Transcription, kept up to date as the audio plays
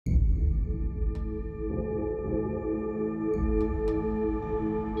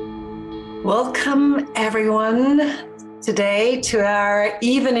Welcome, everyone, today to our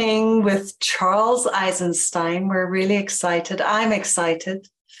evening with Charles Eisenstein. We're really excited. I'm excited.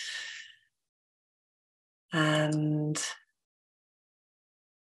 And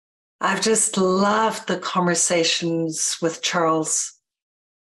I've just loved the conversations with Charles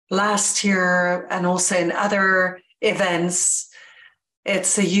last year and also in other events.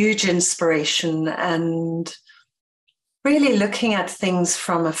 It's a huge inspiration and really looking at things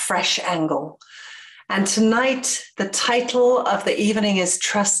from a fresh angle. And tonight, the title of the evening is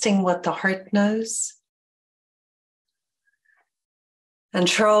Trusting What the Heart Knows. And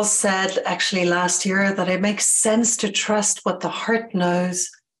Charles said actually last year that it makes sense to trust what the heart knows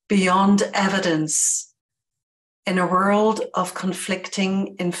beyond evidence in a world of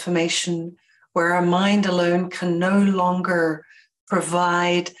conflicting information where our mind alone can no longer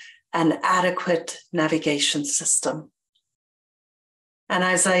provide an adequate navigation system. And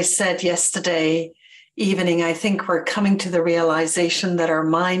as I said yesterday evening, I think we're coming to the realization that our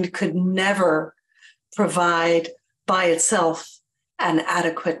mind could never provide by itself an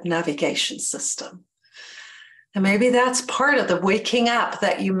adequate navigation system. And maybe that's part of the waking up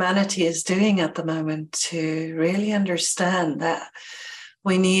that humanity is doing at the moment, to really understand that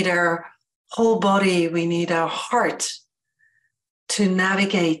we need our whole body, we need our heart to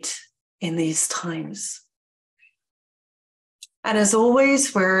navigate in these times. And as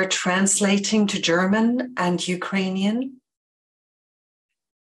always, we're translating to German and Ukrainian.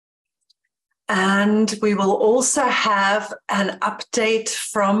 And we will also have an update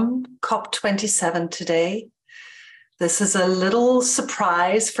from COP27 today. This is a little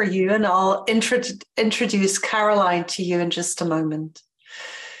surprise for you, and I'll introduce Caroline to you in just a moment.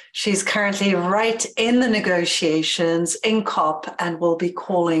 She's currently right in the negotiations in COP and will be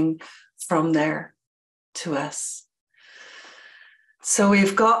calling from there to us. So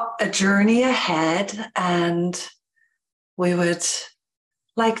we've got a journey ahead, and we would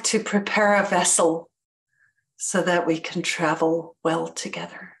like to prepare a vessel so that we can travel well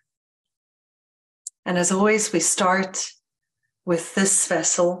together. And as always, we start with this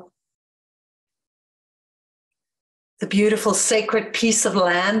vessel, the beautiful sacred piece of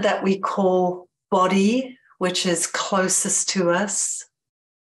land that we call body, which is closest to us.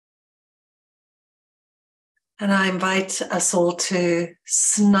 And I invite us all to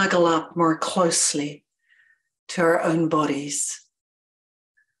snuggle up more closely to our own bodies.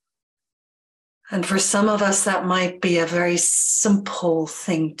 And for some of us, that might be a very simple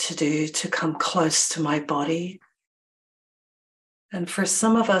thing to do, to come close to my body. And for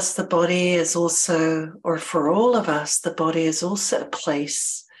some of us, the body is also, or for all of us, the body is also a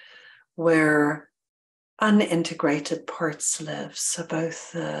place where unintegrated parts live. So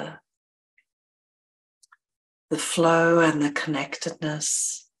both the flow and the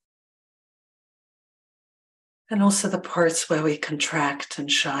connectedness, and also the parts where we contract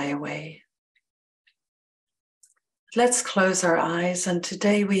and shy away. Let's close our eyes, and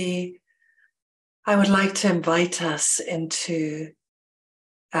today I would like to invite us into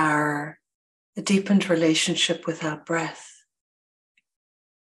a deepened relationship with our breath.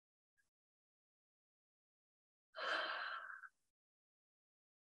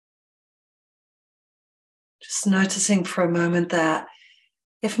 Just noticing for a moment that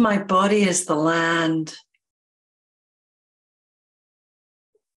if my body is the land,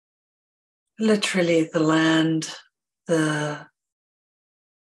 literally the land, the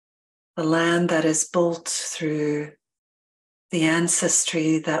land that is built through the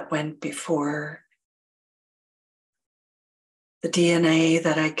ancestry that went before, the DNA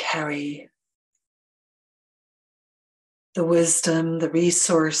that I carry, the wisdom, the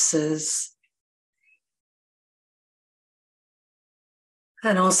resources,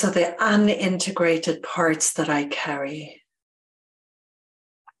 and also the unintegrated parts that I carry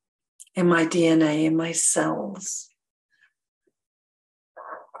in my DNA, in my cells.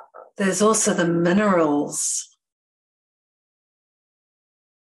 There's also the minerals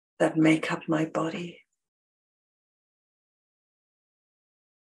that make up my body.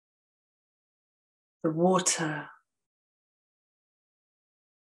 The water,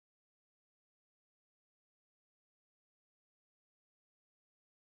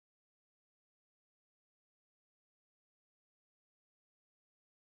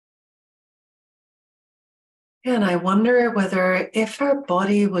 and I wonder whether if our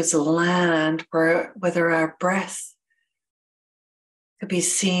body was land, or whether our breath could be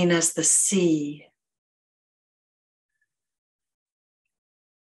seen as the sea.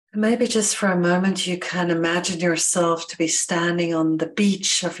 And maybe just for a moment, you can imagine yourself to be standing on the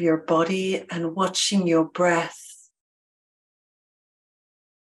beach of your body and watching your breath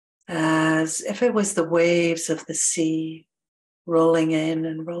as if it was the waves of the sea rolling in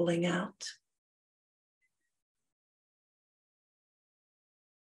and rolling out.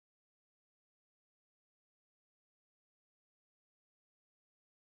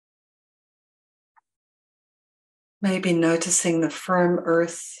 Maybe noticing the firm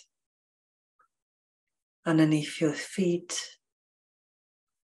earth underneath your feet,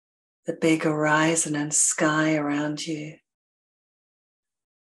 the big horizon and sky around you.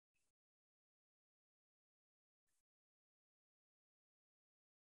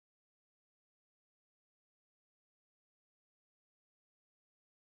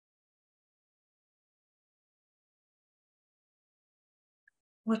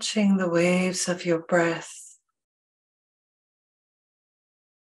 Watching the waves of your breath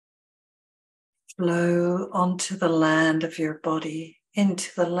flow onto the land of your body, into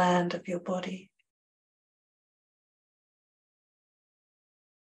the land of your body.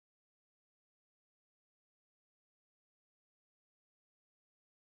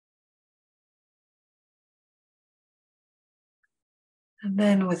 And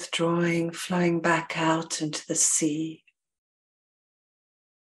then withdrawing, flowing back out into the sea.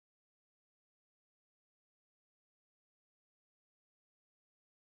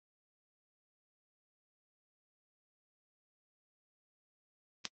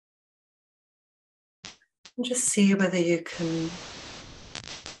 And just see whether you can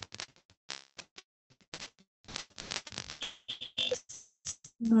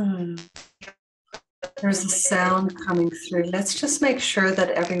There's a sound coming through. Let's just make sure that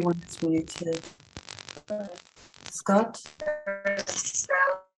everyone is muted. Scott?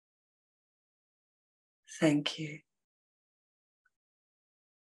 Thank you.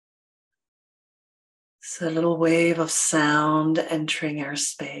 It's a little wave of sound entering our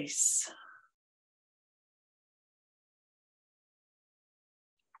space.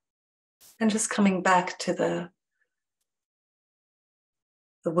 And just coming back to the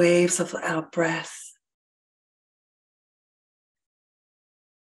waves of our breath.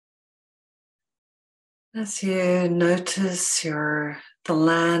 As you notice the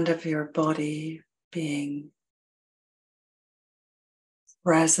land of your body being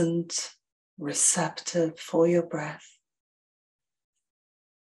present, receptive for your breath.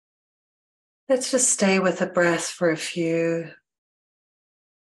 Let's just stay with the breath for a few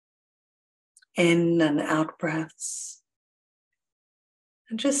in and out breaths.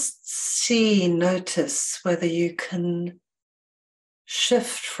 And just notice whether you can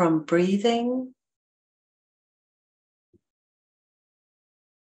shift from breathing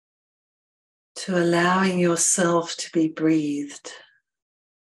to allowing yourself to be breathed.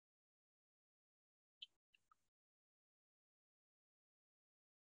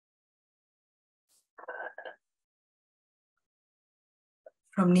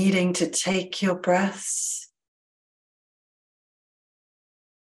 From needing to take your breaths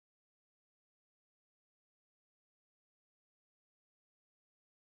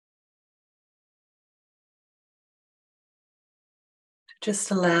to just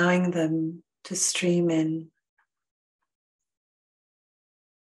allowing them to stream in.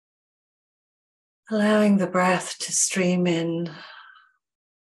 Allowing the breath to stream in.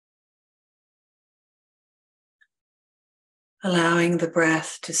 Allowing the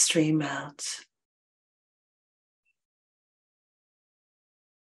breath to stream out.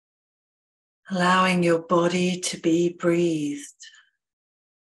 Allowing your body to be breathed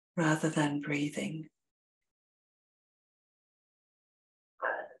rather than breathing.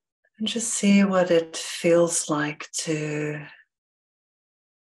 And just see what it feels like to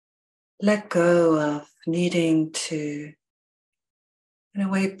let go of needing to, in a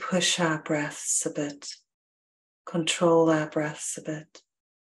way, push our breaths a bit, control our breaths a bit.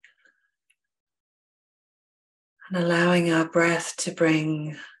 And allowing our breath to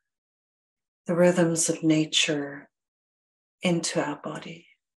bring the rhythms of nature into our body.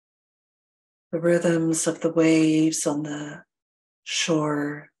 The rhythms of the waves on the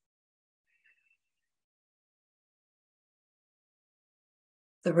shore.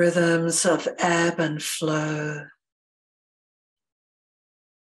 The rhythms of ebb and flow.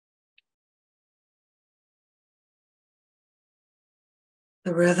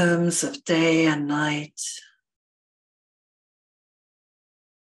 The rhythms of day and night.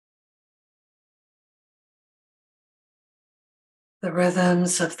 The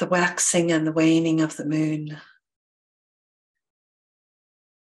rhythms of the waxing and the waning of the moon.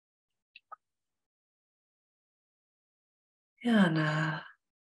 And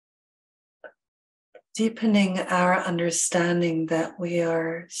deepening our understanding that we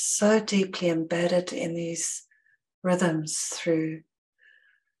are so deeply embedded in these rhythms through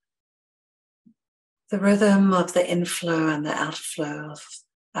the rhythm of the inflow and the outflow of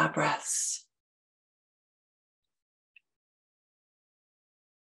our breaths.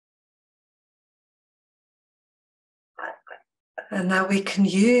 And that we can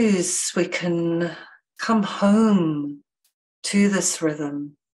come home to this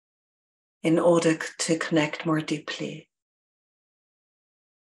rhythm in order to connect more deeply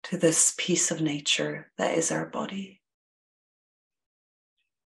to this piece of nature that is our body.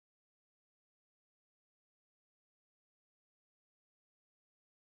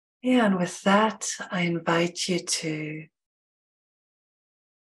 Yeah, and with that, I invite you to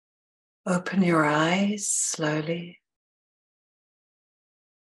open your eyes slowly.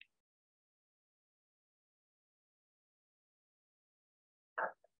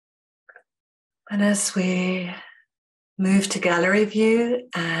 And as we move to gallery view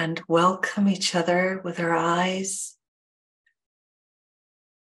and welcome each other with our eyes,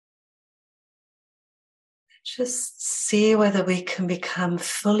 just see whether we can become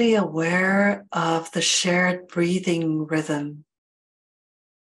fully aware of the shared breathing rhythm.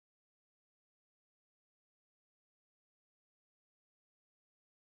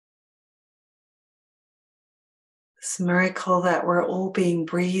 This miracle that we're all being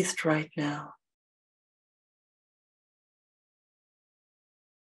breathed right now.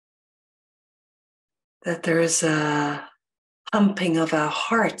 That there is a pumping of our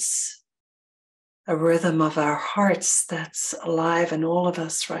hearts, a rhythm of our hearts that's alive in all of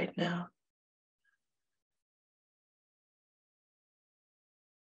us right now.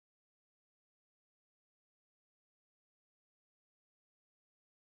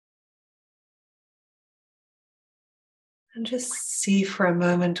 And just see for a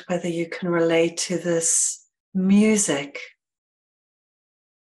moment whether you can relate to this music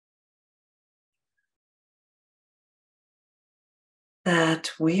that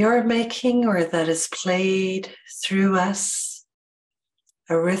we are making or that is played through us,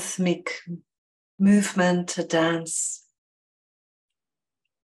 a rhythmic movement, a dance.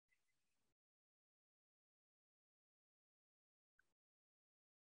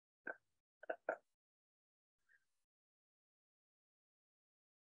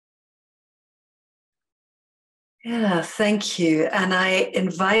 Yeah, thank you. And I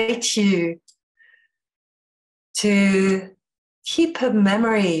invite you to keep a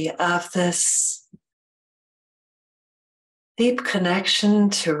memory of this deep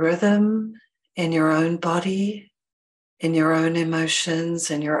connection to rhythm in your own body, in your own emotions,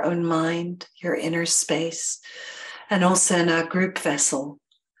 in your own mind, your inner space, and also in our group vessel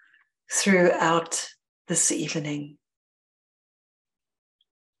throughout this evening.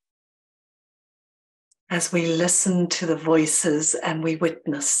 As we listen to the voices and we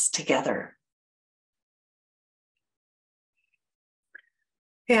witness together.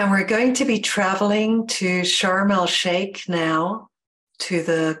 Yeah, we're going to be traveling to Sharm el-Sheikh now, to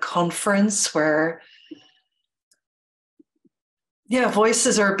the conference where,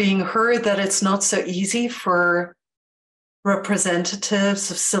 voices are being heard that it's not so easy for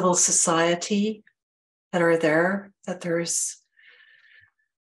representatives of civil society that are there, that it's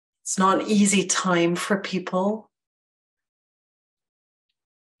not an easy time for people.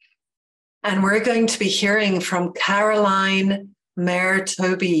 And we're going to be hearing from Caroline Mayer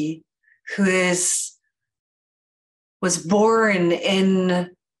Toby, who was born in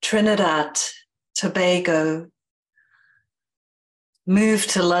Trinidad, Tobago, moved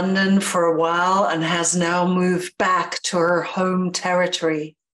to London for a while and has now moved back to her home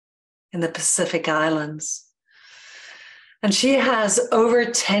territory in the Pacific Islands. And she has over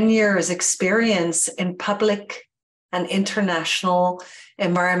 10 years experience in public and international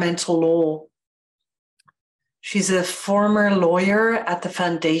environmental law. She's a former lawyer at the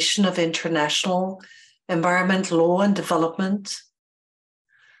Foundation of International Environment Law and Development,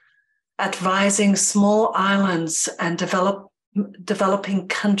 advising small islands and developing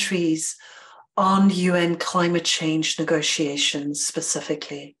countries on UN climate change negotiations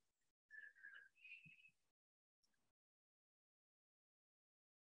specifically.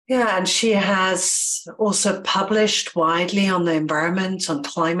 Yeah, and she has also published widely on the environment, on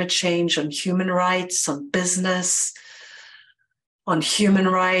climate change, on human rights, on business, on human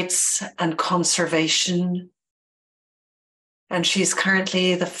rights and conservation. And she's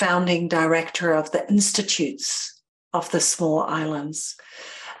currently the founding director of the Institutes of the Small Islands.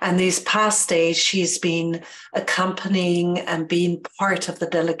 And these past days, she's been accompanying and being part of the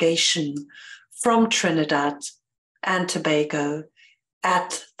delegation from Trinidad and Tobago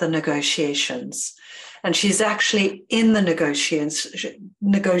at the negotiations. And she's actually in the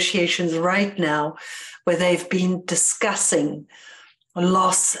negotiations right now, where they've been discussing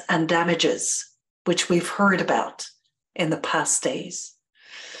loss and damages which we've heard about in the past days.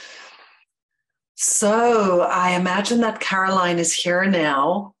 So I imagine that Caroline is here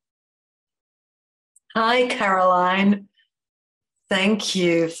now. Hi, Caroline. Thank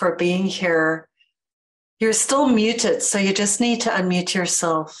you for being here. You're still muted, so you just need to unmute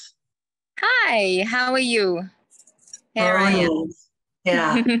yourself. Hi, how are you? Here I am.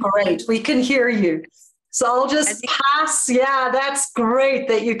 Yeah, great. We can hear you. So I'll just pass. Yeah, that's great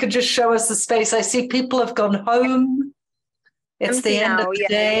that you could just show us the space. I see people have gone home. It's the end of the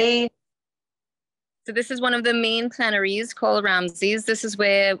day. So this is one of the main plenaries called Ramses. This is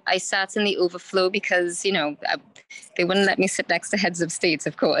where I sat in the overflow because, you know, they wouldn't let me sit next to heads of states,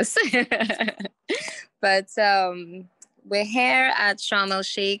 of course. But we're here at Sharm el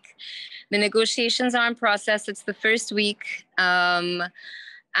Sheikh. The negotiations are in process. It's the first week. And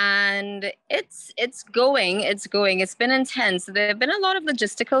it's going. It's been intense. There have been a lot of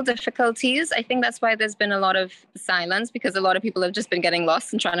logistical difficulties. I think that's why there's been a lot of silence, because a lot of people have just been getting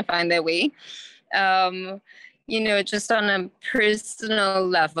lost and trying to find their way. You know, just on a personal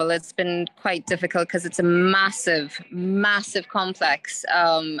level, it's been quite difficult because it's a massive, massive complex.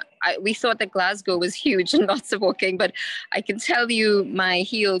 We thought that Glasgow was huge and lots of walking, but I can tell you my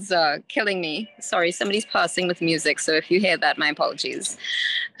heels are killing me. Sorry, somebody's passing with music, so if you hear that, my apologies.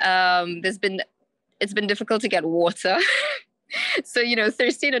 It's been difficult to get water. So, you know,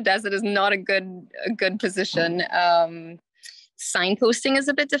 thirsty in a desert is not a good position. Signposting is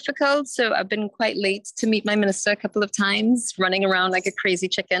a bit difficult. So I've been quite late to meet my minister a couple of times, running around like a crazy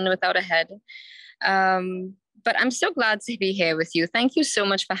chicken without a head. But I'm so glad to be here with you. Thank you so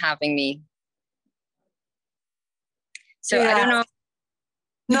much for having me. So yeah. I don't know.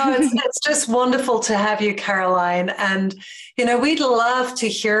 No, it's just wonderful to have you, Caroline. And, you know, we'd love to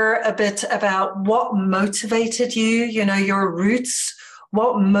hear a bit about what motivated you, you know, your roots,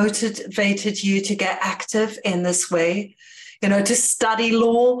 what motivated you to get active in this way, you know, to study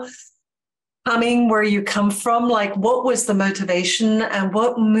law, coming where you come from. Like, what was the motivation and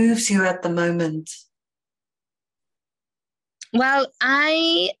what moves you at the moment? Well,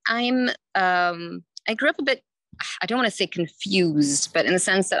 I grew up a bit, I don't want to say confused, but in the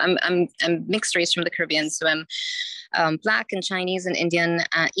sense that I'm mixed race from the Caribbean. So I'm Black and Chinese and Indian,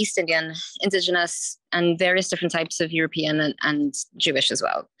 East Indian, Indigenous, and various different types of European and Jewish as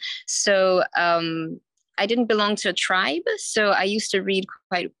well. So I didn't belong to a tribe. So I used to read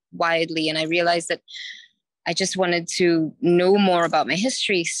quite widely, and I realized that I just wanted to know more about my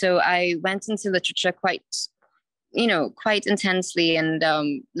history. So I went into literature quite intensely, and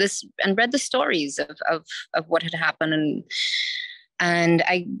read the stories of what had happened, and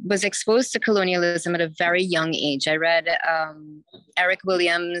I was exposed to colonialism at a very young age. I read Eric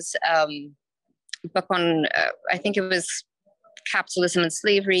Williams' book on I think it was Capitalism and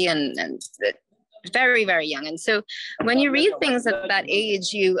Slavery, and very, very young. And so when you read things at that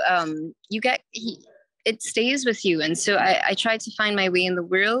age, it stays with you. And so I tried to find my way in the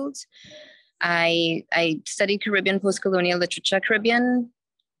world. I studied Caribbean post-colonial literature, Caribbean,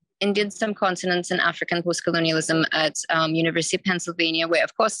 Indian subcontinent, and African post-colonialism at University of Pennsylvania, where,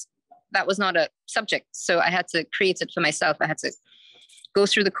 of course, that was not a subject. So I had to create it for myself. I had to go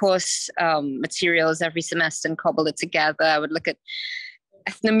through the course materials every semester and cobble it together. I would look at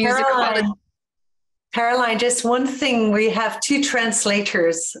ethnomusicology. Caroline, just one thing, we have two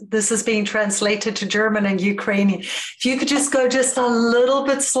translators. This is being translated to German and Ukrainian. If you could just go just a little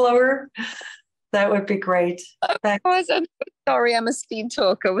bit slower, that would be great. Of course, I'm sorry, I'm a speed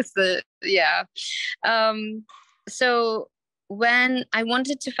talker with so when I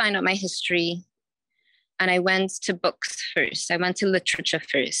wanted to find out my history, and I went to books first, I went to literature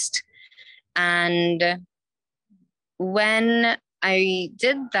first. And when I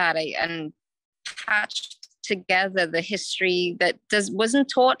did that, I patched together the history that wasn't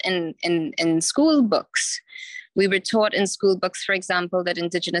taught in school books. We were taught in school books, for example, that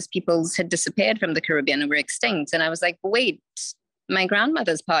indigenous peoples had disappeared from the Caribbean and were extinct. And I was like, wait, my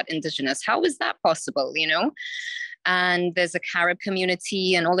grandmother's part indigenous. How is that possible, you know? And there's a Carib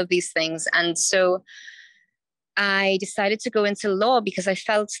community and all of these things. And so I decided to go into law because I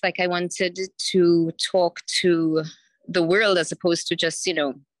felt like I wanted to talk to the world as opposed to just, you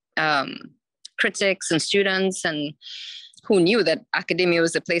know, critics and students, and who knew that academia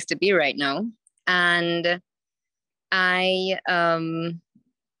was the place to be right now. And I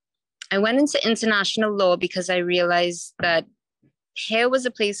went into international law because I realized that here was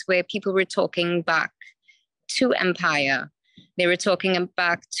a place where people were talking back to empire. They were talking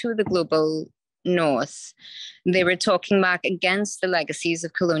back to the global north. They were talking back against the legacies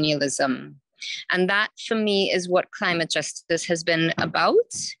of colonialism. And that, for me, is what climate justice has been about.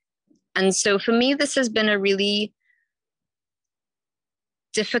 And so for me, this has been a really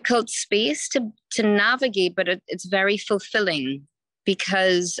difficult space to navigate, but it's very fulfilling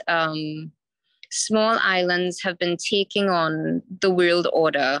because small islands have been taking on the world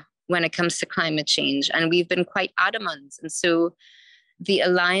order when it comes to climate change, and we've been quite adamant. And so the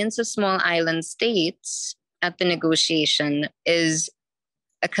Alliance of Small Island States at the negotiation is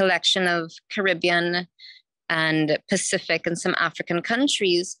a collection of Caribbean and Pacific and some African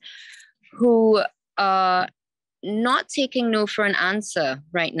countries who are not taking no for an answer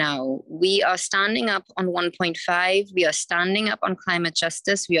right now. We are standing up on 1.5. We are standing up on climate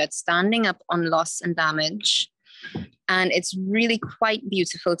justice. We are standing up on loss and damage. And it's really quite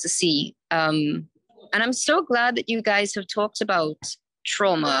beautiful to see. And I'm so glad that you guys have talked about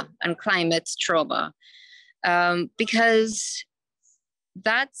trauma and climate trauma, because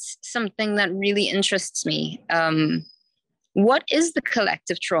that's something that really interests me. What is the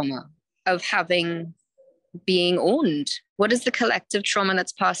collective trauma of being owned? What is the collective trauma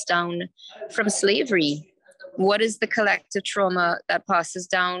that's passed down from slavery? What is the collective trauma that passes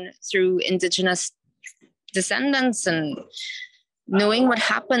down through Indigenous descendants, and knowing what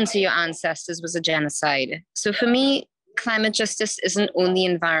happened to your ancestors was a genocide? So for me, climate justice isn't only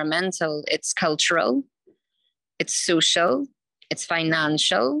environmental, it's cultural, it's social, it's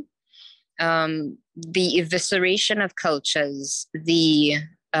financial, the evisceration of cultures, the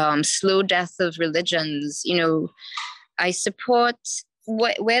slow death of religions. You know, I support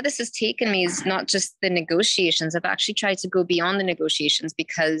where this has taken me is not just the negotiations. I've actually tried to go beyond the negotiations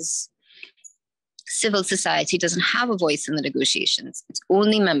because civil society doesn't have a voice in the negotiations. It's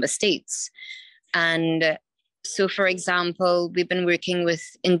only member states. And so, for example, we've been working with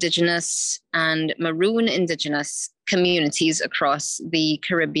Indigenous and Maroon Indigenous communities across the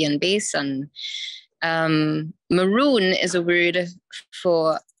Caribbean basin. Maroon is a word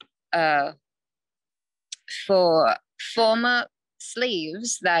for former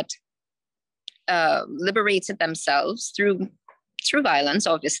slaves that liberated themselves through violence.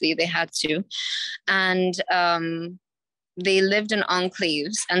 Obviously, they had to, and they lived in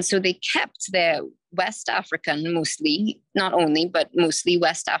enclaves, and so they kept their West African, mostly, not only, but mostly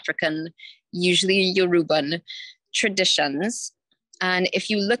West African, usually Yoruban traditions. And if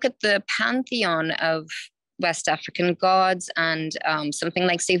you look at the pantheon of West African gods and something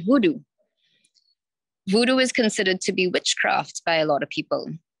like, say, voodoo is considered to be witchcraft by a lot of people.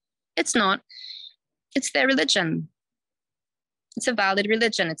 It's not. It's their religion. It's a valid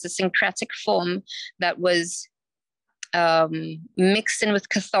religion. It's a syncretic form that was mixed in with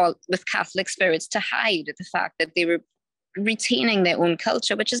Catholic spirits to hide the fact that they were retaining their own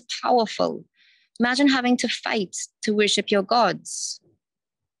culture, which is powerful. Imagine having to fight to worship your gods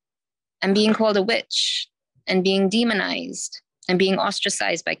and being called a witch and being demonized and being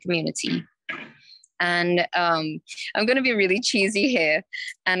ostracized by community. And I'm going to be really cheesy here,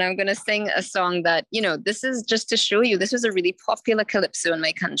 and I'm going to sing a song that, you know, this is just to show you, this was a really popular calypso in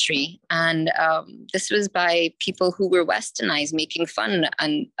my country. And this was by people who were westernized, making fun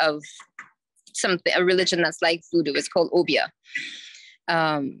of a religion that's like voodoo. It's called Obia.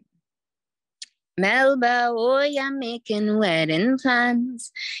 Melba, oh, you're making wedding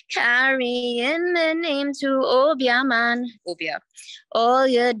plans, carrying the name to Obia, man. Obia, all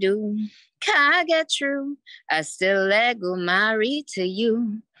you do can't get through. I still let go married to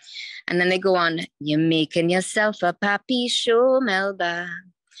you. And then they go on, you're making yourself a papi show, Melba.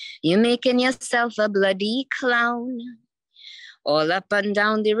 You're making yourself a bloody clown. All up and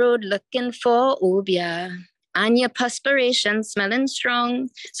down the road looking for Obia. And your perspiration smelling strong.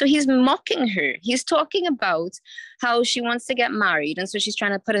 So he's mocking her. He's talking about how she wants to get married. And so she's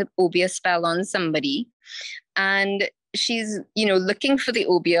trying to put an Obia spell on somebody. And she's, you know, looking for the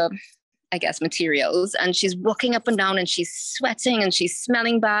Obia, I guess, materials. And she's walking up and down and she's sweating and she's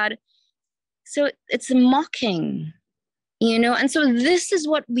smelling bad. So it's mocking, you know. And so this is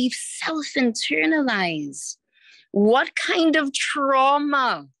what we've self-internalized. What kind of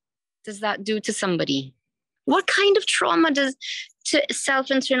trauma does that do to somebody? What kind of trauma does to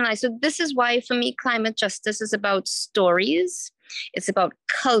self-internalize? So this is why, for me, climate justice is about stories. It's about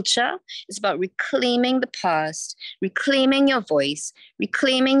culture. It's about reclaiming the past, reclaiming your voice,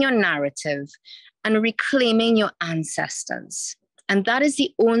 reclaiming your narrative, and reclaiming your ancestors. And that is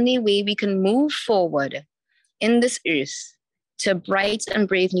the only way we can move forward in this earth to a bright and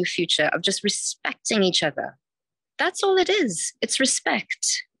brave new future of just respecting each other. That's all it is. It's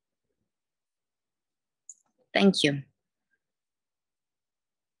respect. Thank you.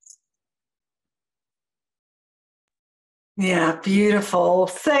 Yeah, beautiful.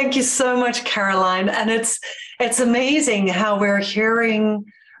 Thank you so much, Caroline. And it's amazing how we're hearing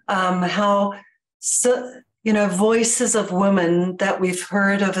how, voices of women that we've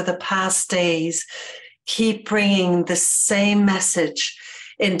heard over the past days keep bringing the same message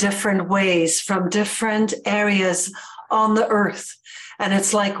in different ways from different areas on the earth. And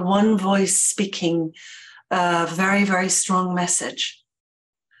it's like one voice speaking a very, very strong message.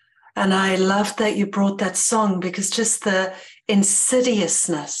 And I loved that you brought that song, because just the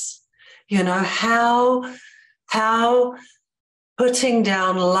insidiousness, how putting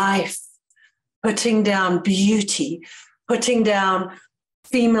down life, putting down beauty, putting down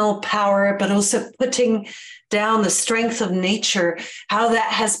female power, but also putting down the strength of nature, how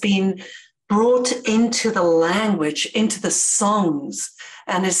that has been brought into the language, into the songs,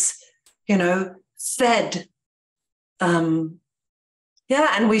 and is, fed. And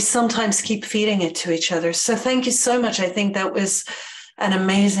we sometimes keep feeding it to each other. So thank you so much. I think that was an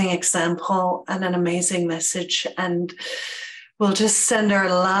amazing example and an amazing message. And we'll just send our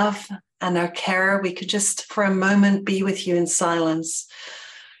love and our care. We could just for a moment be with you in silence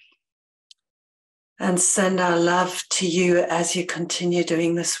and send our love to you as you continue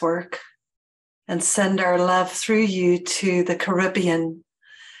doing this work, and send our love through you to the Caribbean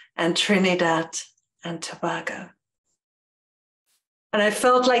and Trinidad and Tobago. And I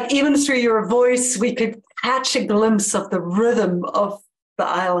felt like even through your voice, we could catch a glimpse of the rhythm of the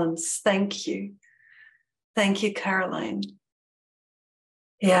islands. Thank you. Thank you, Caroline.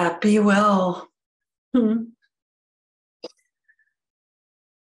 Yeah, be well.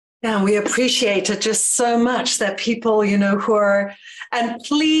 Yeah, we appreciate it just so much that people, who are, and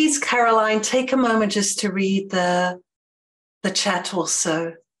please, Caroline, take a moment just to read the chat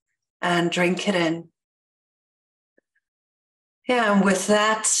also and drink it in. Yeah, and with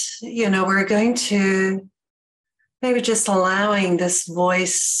that, we're going to maybe just allowing this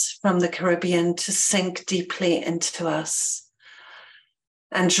voice from the Caribbean to sink deeply into us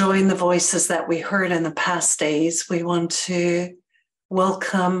and join the voices that we heard in the past days. We want to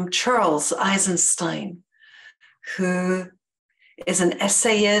welcome Charles Eisenstein, who is an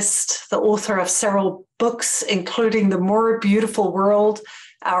essayist, the author of several books, including The More Beautiful World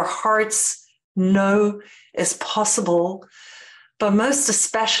Our Hearts Know Is Possible. But most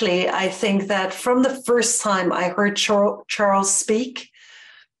especially, I think that from the first time I heard Charles speak,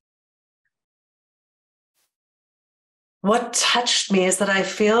 what touched me is that I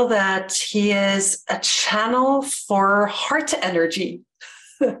feel that he is a channel for heart energy.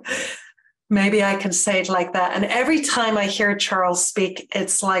 Maybe I can say it like that. And every time I hear Charles speak,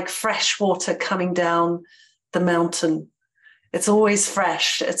 it's like fresh water coming down the mountain. It's always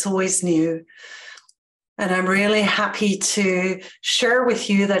fresh. It's always new. And I'm really happy to share with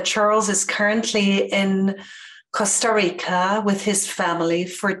you that Charles is currently in Costa Rica with his family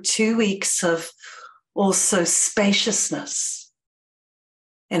for 2 weeks of also spaciousness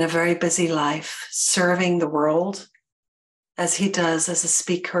in a very busy life, serving the world as he does as a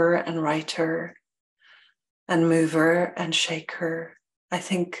speaker and writer and mover and shaker. I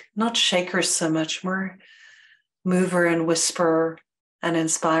think not shaker so much, more mover and whisperer and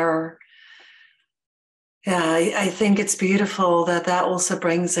inspirer. Yeah, I think it's beautiful that also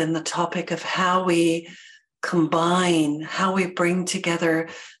brings in the topic of how we combine, how we bring together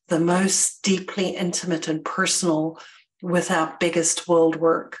the most deeply intimate and personal with our biggest world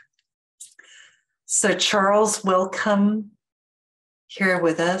work. So Charles, welcome here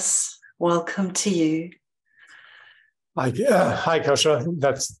with us. Welcome to you. Hi, Kosha.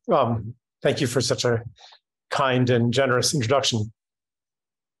 Thank you for such a kind and generous introduction.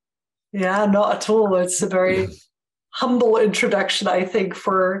 Yeah, not at all. It's a very humble introduction, I think,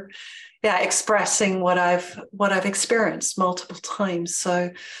 for expressing what I've experienced multiple times.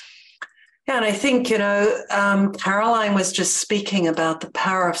 So, yeah, and I think Caroline was just speaking about the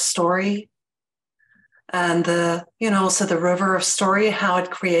power of story, and also the river of story, how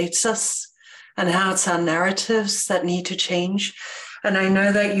it creates us, and how it's our narratives that need to change. And I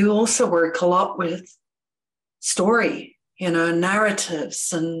know that you also work a lot with story,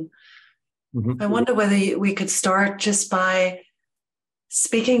 narratives and. I wonder whether we could start just by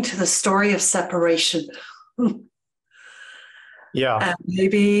speaking to the story of separation. Yeah. And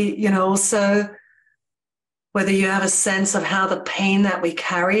maybe, also whether you have a sense of how the pain that we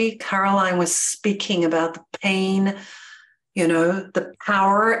carry. Caroline was speaking about the pain, the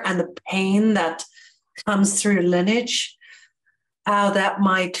power and the pain that comes through lineage, how that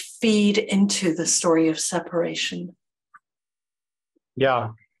might feed into the story of separation. Yeah.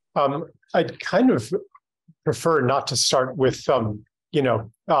 I'd kind of prefer not to start with,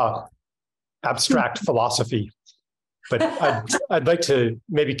 abstract philosophy, but I'd like to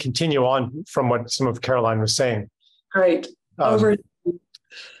maybe continue on from what some of Caroline was saying. Great. Over.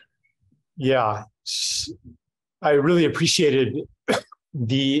 Yeah, I really appreciated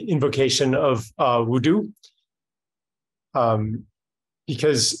the invocation of voodoo,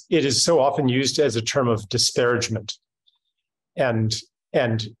 because it is so often used as a term of disparagement, and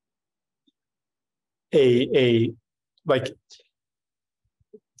a like,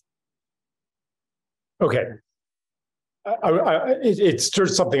 okay, it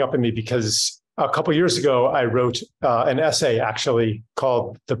stirred something up in me, because a couple of years ago I wrote an essay actually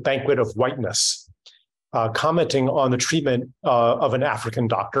called "The Banquet of Whiteness," commenting on the treatment of an African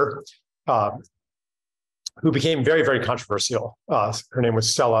doctor who became very, very controversial. Her name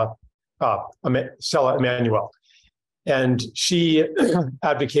was Stella Emanuel. And she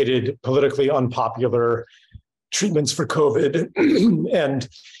advocated politically unpopular treatments for COVID.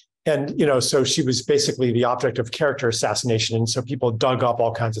 and you know, so she was basically the object of character assassination. And so people dug up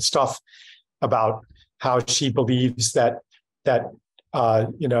all kinds of stuff about how she believes that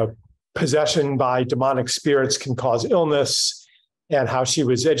you know, possession by demonic spirits can cause illness, and how she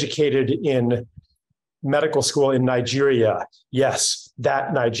was educated in medical school in Nigeria. Yes,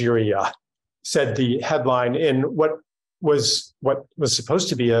 that Nigeria, said the headline in what was supposed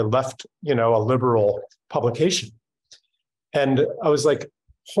to be a left, you know, a liberal publication. And I was like,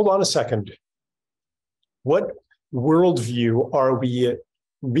 hold on a second. What worldview are we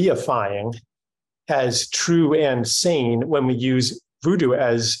reifying as true and sane when we use voodoo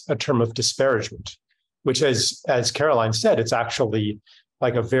as a term of disparagement, which, as Caroline said, it's actually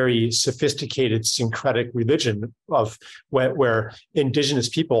like a very sophisticated syncretic religion of where indigenous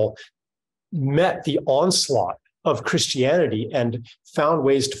people met the onslaught of Christianity and found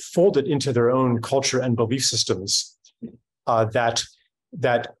ways to fold it into their own culture and belief systems that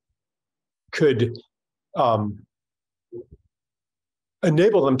could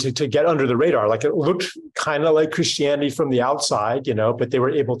enable them to get under the radar. Like, it looked kind of like Christianity from the outside, you know, but they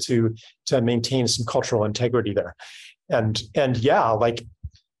were able to maintain some cultural integrity there. And yeah, like,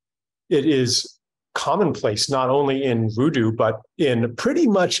 it is commonplace not only in voodoo, but in pretty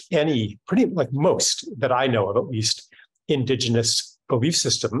much most that I know of, at least, indigenous belief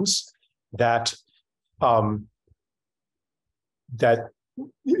systems, that that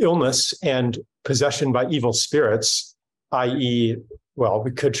illness and possession by evil spirits, i.e., well,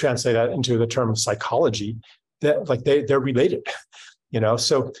 we could translate that into the term psychology, that like they're related, you know.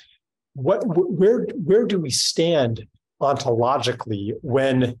 So where do we stand ontologically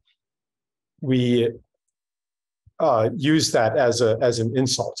when we use that as an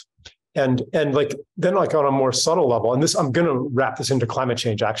insult? And like, then, like, on a more subtle level, and this, I'm going to wrap this into climate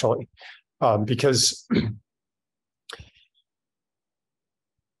change actually, because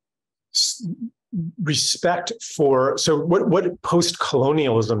respect for, so what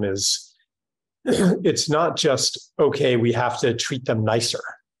post-colonialism is, it's not just, okay, we have to treat them nicer,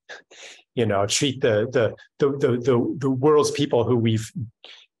 you know, treat the world's people who we've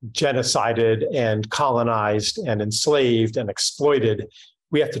genocided and colonized and enslaved and exploited,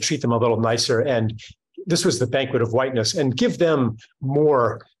 we have to treat them a little nicer. And this was the banquet of whiteness, and give them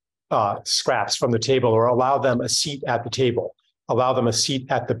more scraps from the table, or allow them a seat at the table, allow them a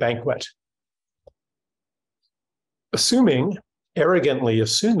seat at the banquet. Arrogantly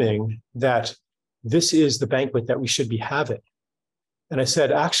assuming that this is the banquet that we should be having. And I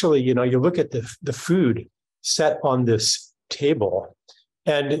said, actually, you know, you look at the food set on this table,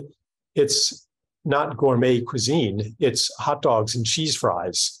 and it's not gourmet cuisine, it's hot dogs and cheese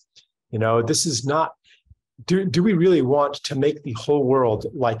fries. You know, this is not, do we really want to make the whole world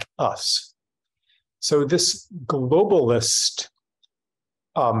like us? So this globalist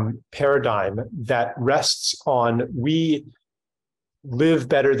paradigm that rests on, we live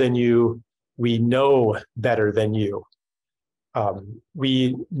better than you, we know better than you,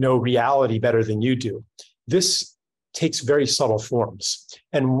 we know reality better than you do. This takes very subtle forms.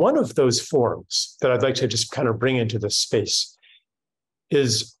 And one of those forms that I'd like to just kind of bring into this space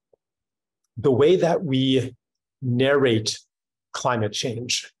is the way that we narrate climate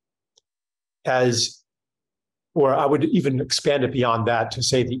change as, or I would even expand it beyond that to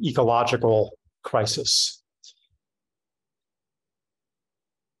say the ecological crisis.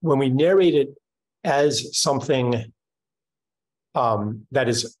 When we narrate it as something that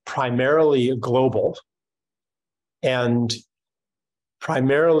is primarily global and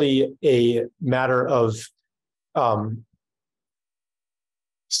primarily a matter of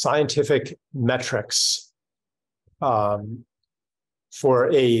scientific metrics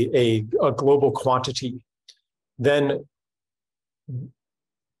for a global quantity, then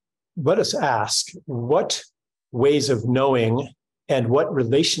let us ask, what ways of knowing and what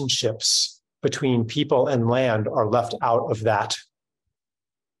relationships between people and land are left out of that?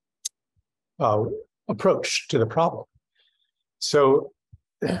 approach to the problem. So,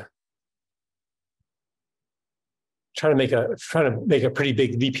 trying to make a pretty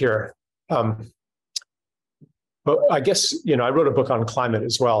big leap here. But I guess, I wrote a book on climate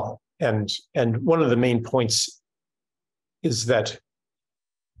as well. And one of the main points is that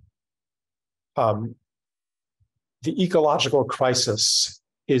the ecological crisis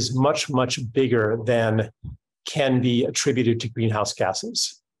is much, much bigger than can be attributed to greenhouse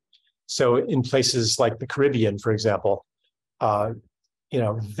gases. So in places like the Caribbean, for example,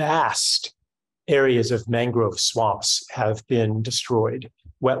 vast areas of mangrove swamps have been destroyed.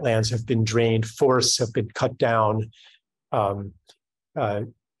 Wetlands have been drained. Forests have been cut down.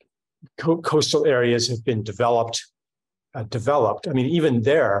 Coastal areas have been developed. I mean, even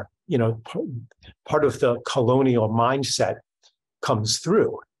there, part of the colonial mindset comes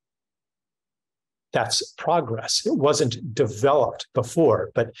through. That's progress. It wasn't developed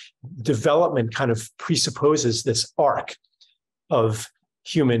before, but development kind of presupposes this arc of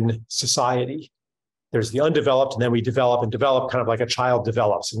human society. There's the undeveloped, and then we develop and develop, kind of like a child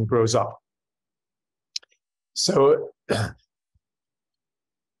develops and grows up. So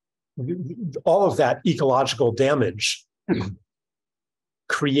all of that ecological damage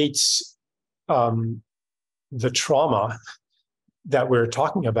creates the trauma that we're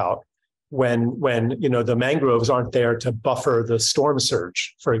talking about when the mangroves aren't there to buffer the storm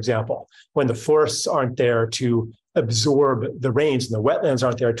surge, for example, when the forests aren't there to absorb the rains and the wetlands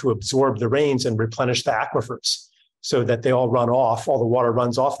aren't there to absorb the rains and replenish the aquifers so that they all run off, all the water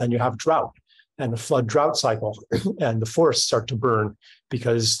runs off, then you have drought and a flood drought cycle, and the forests start to burn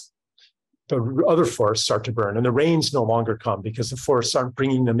because the other forests start to burn, and the rains no longer come because the forests aren't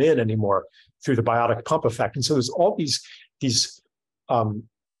bringing them in anymore through the biotic pump effect. And so there's all these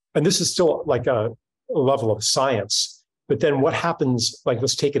and this is still like a level of science, but then what happens, like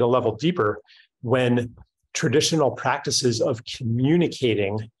let's take it a level deeper, when traditional practices of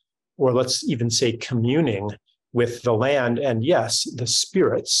communicating, or let's even say communing with the land, and yes, the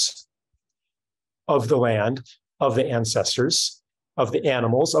spirits of the land, of the ancestors, of the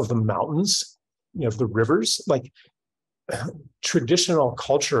animals, of the mountains, of the rivers, like traditional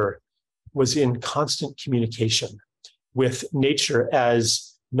culture was in constant communication with nature as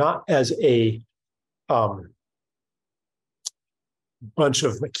not as a bunch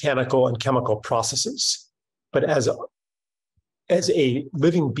of mechanical and chemical processes, but as a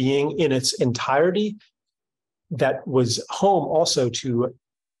living being in its entirety that was home also to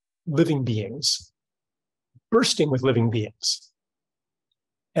living beings, bursting with living beings.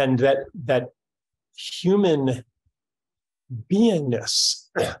 And that human beingness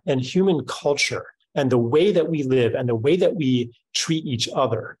and human culture and the way that we live and the way that we treat each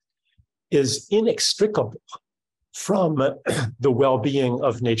other is inextricable from the well-being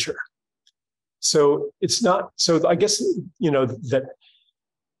of nature. So it's not, so I guess, that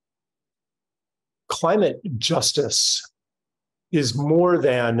climate justice is more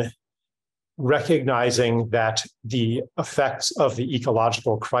than recognizing that the effects of the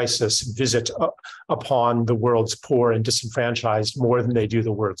ecological crisis visit upon the world's poor and disenfranchised more than they do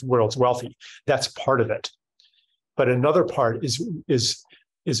the world's wealthy. That's part of it. But another part is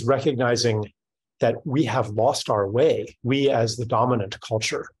recognizing that we have lost our way, we as the dominant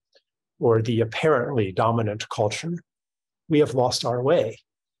culture, or the apparently dominant culture, we have lost our way.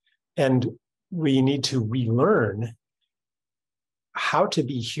 And we need to relearn how to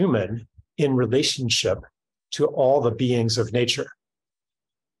be human in relationship to all the beings of nature.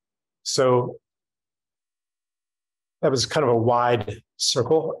 So that was kind of a wide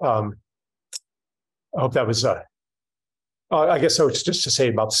circle. I hope that was, I guess so. It's just to say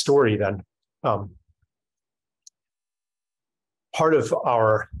about story then. Part of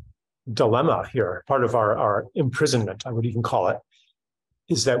our dilemma here, part of our imprisonment, I would even call it,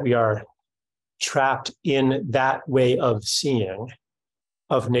 is that we are trapped in that way of seeing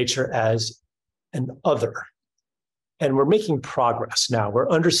of nature as an other. And we're making progress now. We're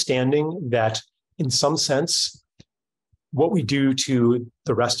understanding that in some sense, what we do to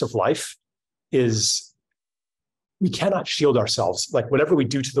the rest of life is we cannot shield ourselves. Like whatever we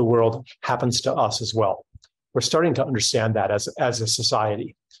do to the world happens to us as well. We're starting to understand that as a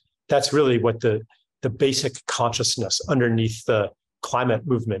society. That's really what the basic consciousness underneath the climate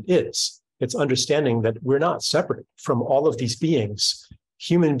movement is. It's understanding that we're not separate from all of these beings,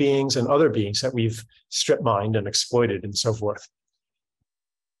 human beings and other beings that we've strip mined and exploited and so forth.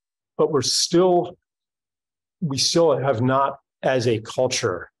 But we still have not, as a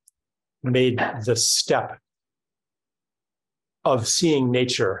culture, made the step of seeing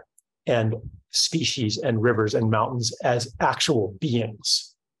nature and species and rivers and mountains as actual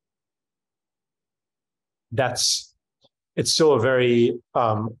beings. it's still a very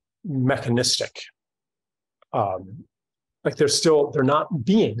mechanistic. Like they're not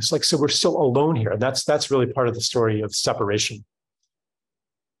beings. Like, so we're still alone here. And that's really part of the story of separation.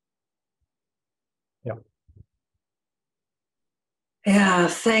 Yeah. Yeah,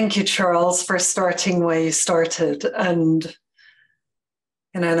 thank you, Charles, for starting where you started. And,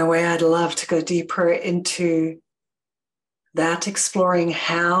 in a way, I'd love to go deeper into that, exploring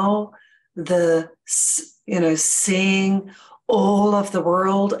how seeing all of the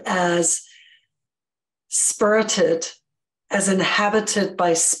world as spirited, as inhabited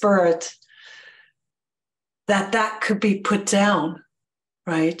by spirit, that could be put down,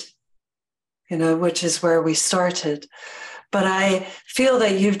 right? Which is where we started. But I feel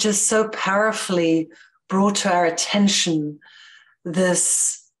that you've just so powerfully brought to our attention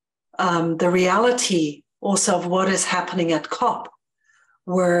this, the reality also of what is happening at COP,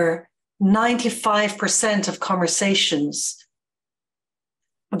 where 95% of conversations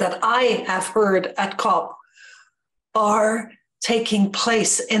that I have heard at COP are taking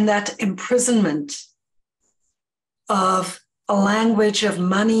place in that imprisonment of a language of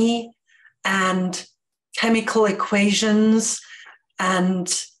money and chemical equations and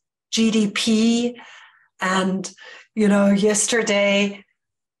GDP. And, yesterday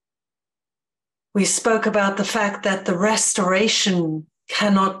we spoke about the fact that the restoration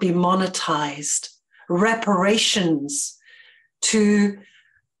cannot be monetized. Reparations to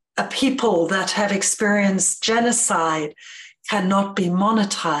a people that have experienced genocide cannot be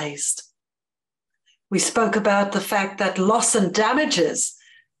monetized. We spoke about the fact that loss and damages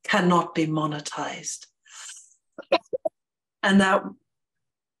cannot be monetized. And that,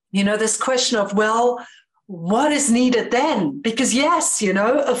 this question of, well, what is needed then? Because yes,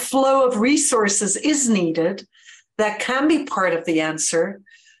 a flow of resources is needed. That can be part of the answer.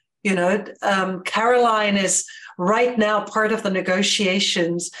 Caroline is right now part of the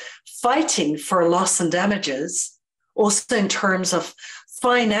negotiations fighting for loss and damages, also in terms of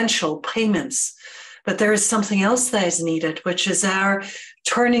financial payments. But there is something else that is needed, which is our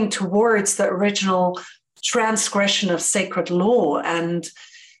turning towards the original transgression of sacred law and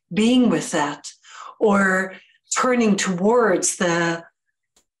being with that, or turning towards the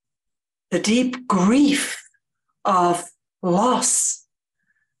deep grief of loss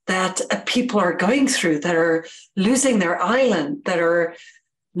that people are going through, that are losing their island, that are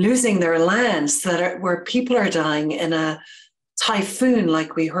losing their lands, where people are dying in a typhoon,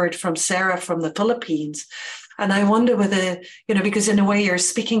 like we heard from Sarah from the Philippines. And I wonder whether, because in a way you're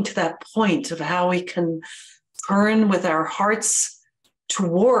speaking to that point of how we can turn with our hearts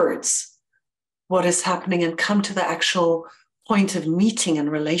towards what is happening and come to the actual point of meeting and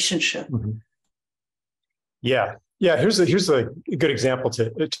relationship. Mm-hmm. Yeah. Here's a good example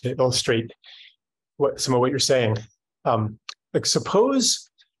to illustrate some of what you're saying. Like, suppose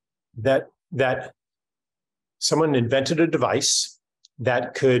that someone invented a device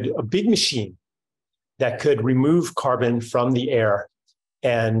a big machine that could remove carbon from the air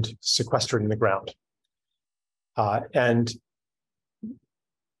and sequester it in the ground. And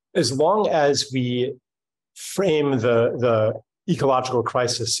as long as we frame the ecological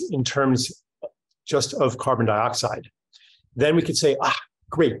crisis in terms just of carbon dioxide, then we could say,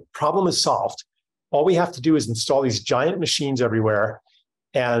 great, problem is solved. All we have to do is install these giant machines everywhere,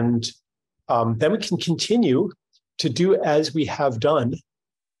 and then we can continue to do as we have done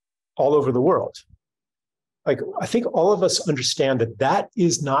all over the world. Like, I think all of us understand that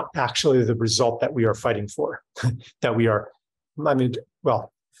is not actually the result that we are fighting for, that we are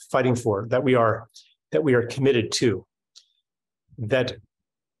committed to.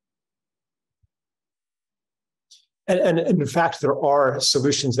 And in fact, there are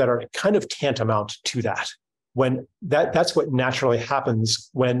solutions that are kind of tantamount to that. When that's what naturally happens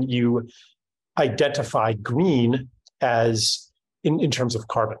when you identify green as in terms of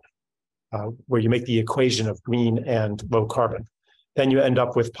carbon, where you make the equation of green and low carbon. Then you end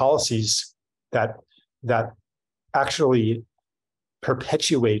up with policies that actually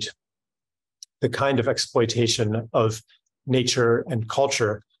perpetuate the kind of exploitation of nature and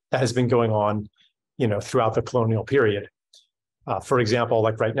culture that has been going on, throughout the colonial period. For example,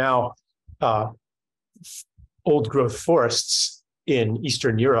 like right now, old growth forests in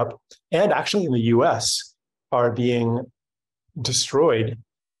Eastern Europe and actually in the US are being destroyed,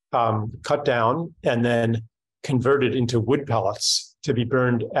 cut down, and then converted into wood pellets to be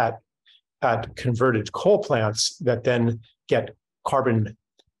burned at converted coal plants that then get carbon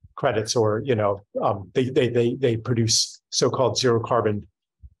credits, or they produce so-called zero carbon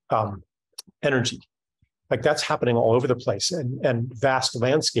energy. Like that's happening all over the place, and vast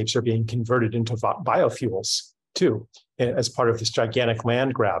landscapes are being converted into biofuels too, as part of this gigantic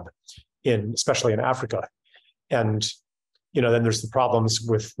land grab, especially in Africa. And then there's the problems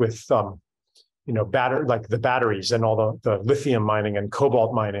with like the batteries and all the lithium mining and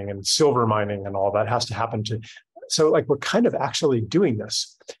cobalt mining and silver mining and all that has to happen to. So like we're kind of actually doing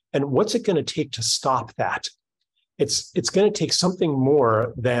this, and what's it going to take to stop that? It's going to take something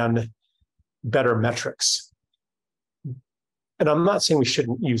more than better metrics. And I'm not saying we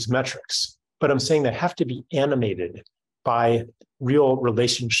shouldn't use metrics, but I'm saying they have to be animated by real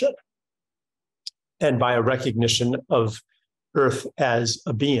relationship and by a recognition of Earth as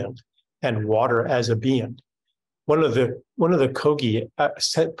a being and water as a being. One of the Kogi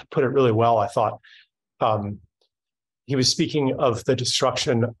put it really well, I thought. He was speaking of the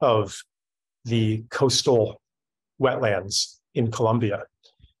destruction of the coastal wetlands in Colombia,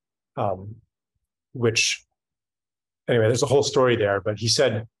 which, anyway, there's a whole story there, but he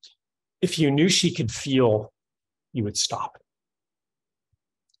said, if you knew she could feel, you would stop.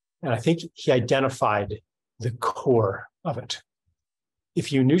 And I think he identified the core of it.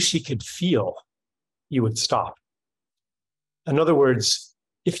 If you knew she could feel, you would stop. In other words,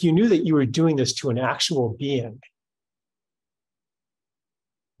 if you knew that you were doing this to an actual being,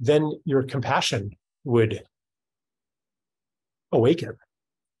 then your compassion would awaken.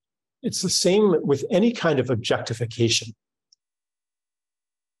 It's the same with any kind of objectification,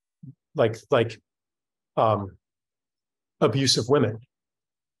 like abuse of women.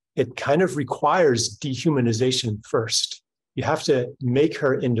 It kind of requires dehumanization first. You have to make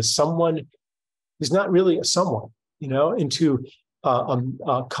her into someone who's not really a someone, into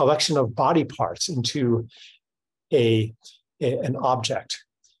a collection of body parts, into an object,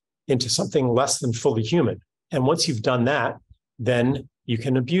 into something less than fully human. And once you've done that, then you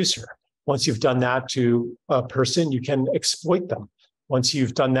can abuse her. Once you've done that to a person, you can exploit them. Once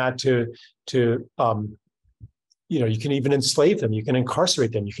you've done that to you can even enslave them, you can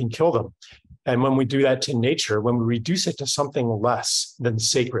incarcerate them, you can kill them. And when we do that to nature, when we reduce it to something less than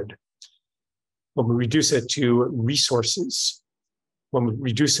sacred, when we reduce it to resources, when we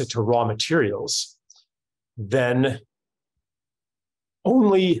reduce it to raw materials, then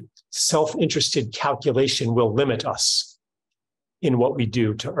only self-interested calculation will limit us in what we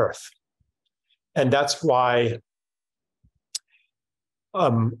do to Earth. And that's why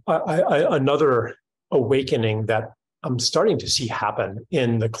another awakening that I'm starting to see happen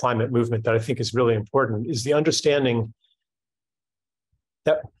in the climate movement that I think is really important is the understanding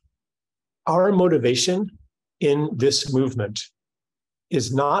that our motivation in this movement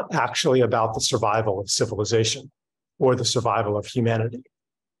is not actually about the survival of civilization or the survival of humanity.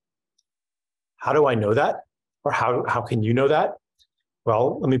 How do I know that? Or how can you know that?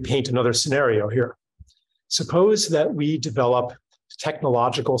 Well, let me paint another scenario here. Suppose that we develop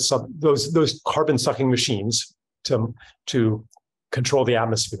technological those carbon-sucking machines to control the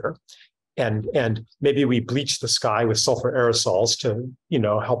atmosphere, and maybe we bleach the sky with sulfur aerosols to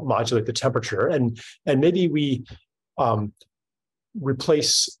help modulate the temperature, and maybe we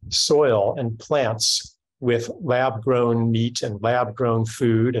replace soil and plants with lab-grown meat and lab-grown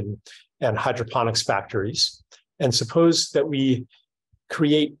food and hydroponics factories. And suppose that we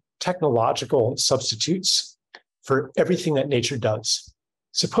create technological substitutes for everything that nature does.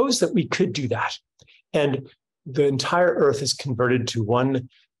 Suppose that we could do that, and the entire Earth is converted to one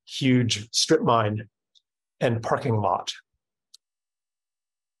huge strip mine and parking lot.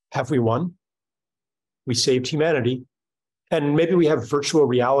 Have we won? We saved humanity, and maybe we have virtual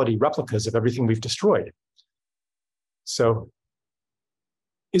reality replicas of everything we've destroyed. So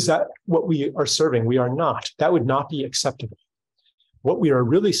is that what we are serving? We are not. That would not be acceptable. What we are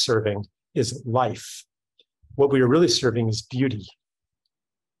really serving is life. What we are really serving is beauty.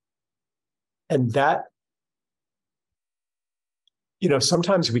 And that,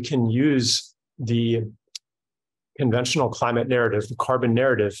 sometimes we can use the conventional climate narrative, the carbon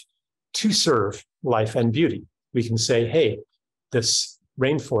narrative, to serve life and beauty. We can say, hey, this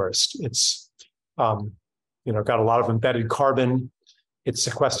rainforest, it's got a lot of embedded carbon. It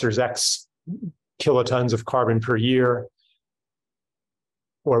sequesters X kilotons of carbon per year.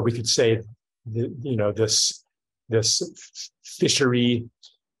 Or we could say, this fishery,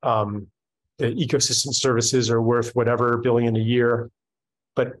 the ecosystem services are worth whatever billion a year.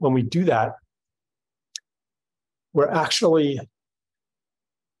 But when we do that, we're actually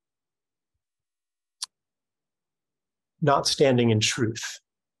not standing in truth,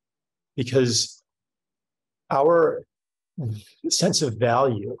 because our sense of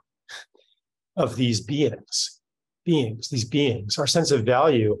value of these beings, our sense of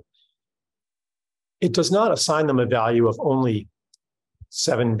value it does not assign them a value of only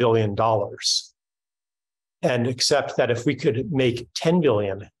 $7 billion and accept that if we could make 10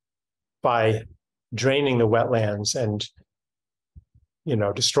 billion by draining the wetlands and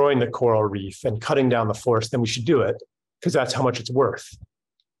destroying the coral reef and cutting down the forest, then we should do it because that's how much it's worth.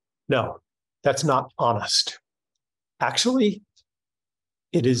 No, that's not honest. Actually,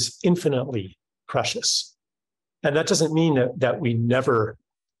 it is infinitely precious. And that doesn't mean that we never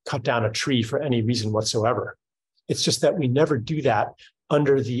cut down a tree for any reason whatsoever. It's just that we never do that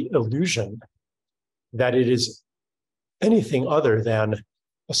under the illusion that it is anything other than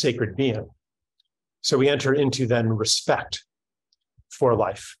a sacred being. So we enter into then respect for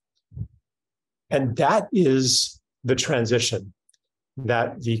life. And that is the transition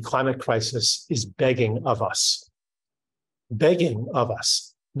that the climate crisis is begging of us,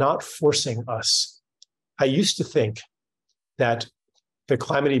 not forcing us. I used to think that the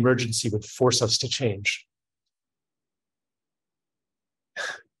climate emergency would force us to change.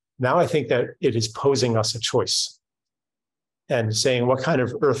 Now I think that it is posing us a choice and saying, what kind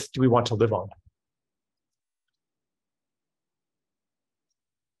of earth do we want to live on?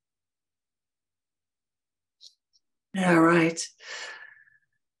 Yeah, right.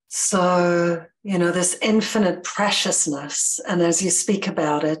 So, this infinite preciousness, and as you speak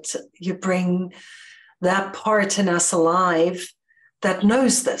about it, you bring that part in us alive that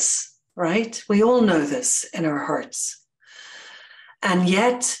knows this, right? We all know this in our hearts. And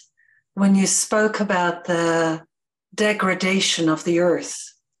yet, when you spoke about the degradation of the earth,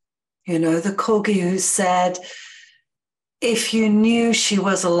 the Kogi who said, if you knew she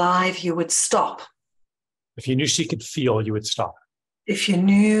was alive, you would stop. If you knew she could feel, you would stop. If you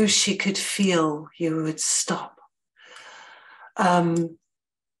knew she could feel, you would stop.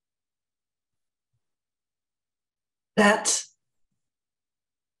 That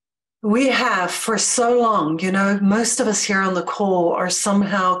we have for so long, most of us here on the call are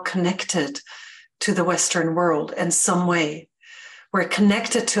somehow connected to the Western world in some way. We're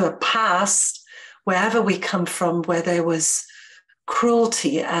connected to a past, wherever we come from, where there was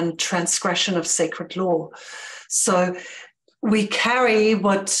cruelty and transgression of sacred law. So we carry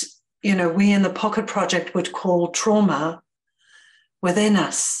what, we in the Pocket Project would call trauma within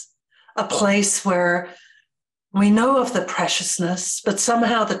us, a place where we know of the preciousness, but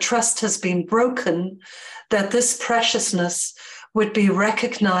somehow the trust has been broken that this preciousness would be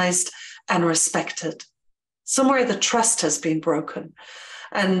recognized and respected. Somewhere the trust has been broken.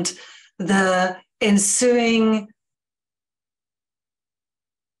 And the ensuing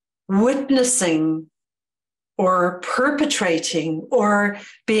witnessing or perpetrating or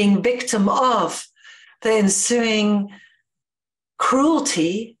being victim of the ensuing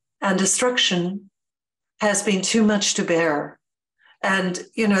cruelty and destruction has been too much to bear. And,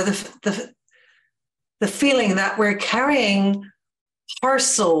 the feeling that we're carrying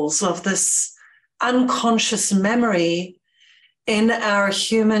parcels of this unconscious memory in our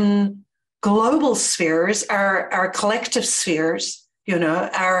human global spheres, our collective spheres,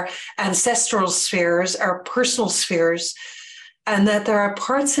 our ancestral spheres, our personal spheres, and that there are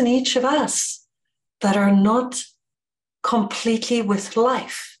parts in each of us that are not completely with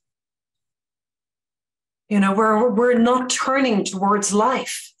life. We're not turning towards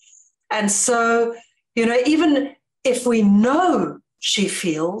life. And so, even if we know she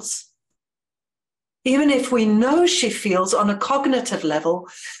feels, even if we know she feels on a cognitive level,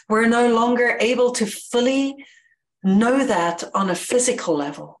 we're no longer able to fully know that on a physical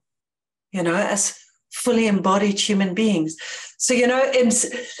level, as fully embodied human beings. So,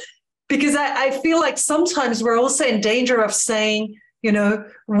 because I feel like sometimes we're also in danger of saying,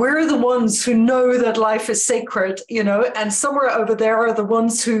 we're the ones who know that life is sacred, and somewhere over there are the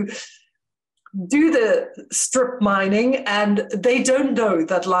ones who do the strip mining and they don't know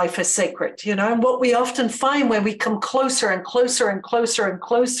that life is sacred, and what we often find when we come closer and closer and closer and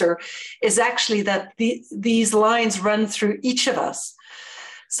closer is actually that these lines run through each of us.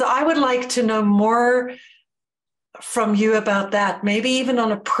 So I would like to know more from you about that, maybe even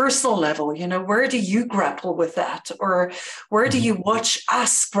on a personal level. Where do you grapple with that, or where do you watch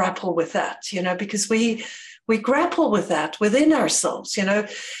us grapple with that? Because we grapple with that within ourselves.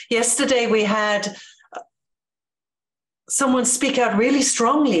 Yesterday we had someone speak out really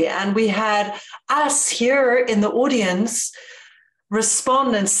strongly, and we had us here in the audience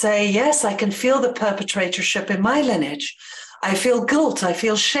respond and say, yes, I can feel the perpetratorship in my lineage. I feel guilt, I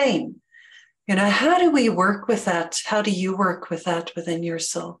feel shame. How do we work with that? How do you work with that within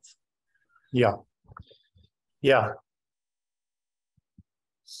yourself? Yeah.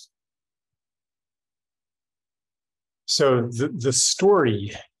 So the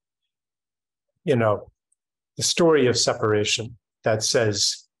story the story of separation that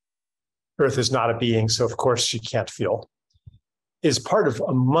says Earth is not a being, so of course she can't feel, is part of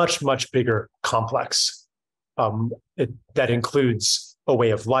a much, much bigger complex that includes a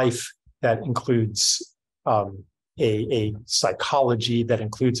way of life, that includes a psychology, that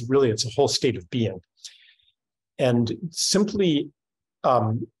includes really it's a whole state of being. And simply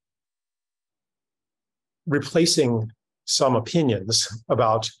replacing some opinions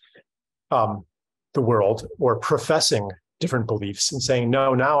about the world or professing different beliefs and saying,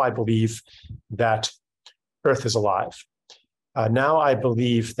 no, now I believe that Earth is alive. Now I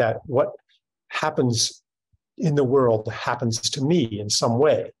believe that what happens in the world happens to me in some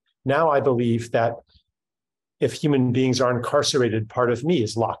way. Now I believe that if human beings are incarcerated, part of me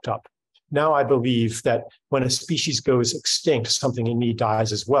is locked up. Now I believe that when a species goes extinct, something in me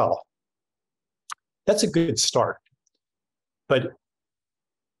dies as well. That's a good start. But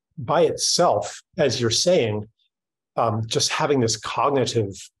by itself, as you're saying, just having this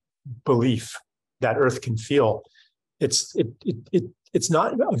cognitive belief that Earth can feel, it's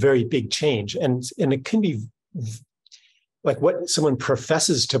not a very big change. And it can be like what someone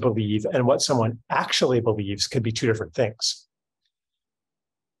professes to believe and what someone actually believes could be two different things.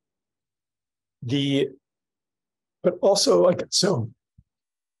 But also, like, so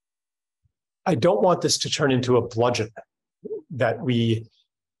I don't want this to turn into a bludgeon that we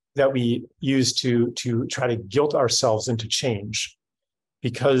use to try to guilt ourselves into change,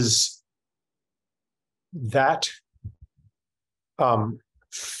 because that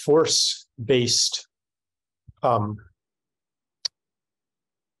force-based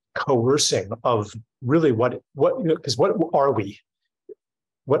coercing of really because what are we?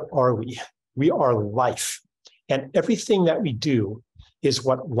 What are we? We are life. And everything that we do is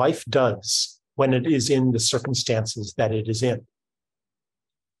what life does when it is in the circumstances that it is in.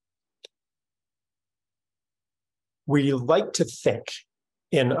 We like to think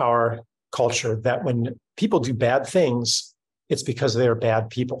in our culture that when people do bad things, it's because they are bad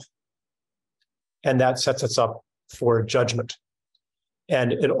people. And that sets us up for judgment.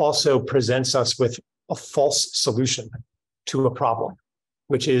 And it also presents us with a false solution to a problem,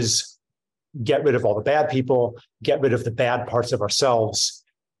 which is get rid of all the bad people, get rid of the bad parts of ourselves.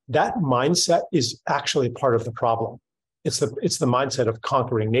 That mindset is actually part of the problem. It's the mindset of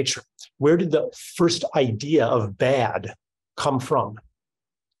conquering nature. Where did the first idea of bad come from?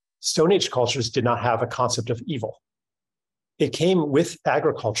 Stone Age cultures did not have a concept of evil. It came with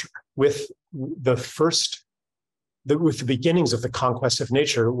agriculture, with the beginnings of the conquest of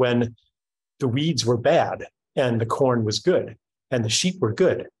nature, when the weeds were bad and the corn was good and the sheep were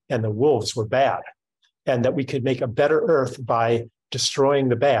good and the wolves were bad, and that we could make a better earth by destroying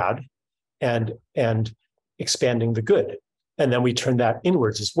the bad and expanding the good. And then we turn that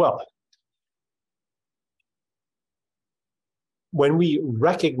inwards as well. When we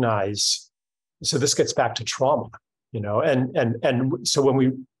recognize, so this gets back to trauma, and so when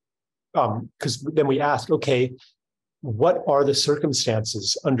we, because then we ask, okay, what are the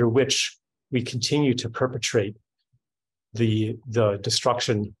circumstances under which we continue to perpetrate the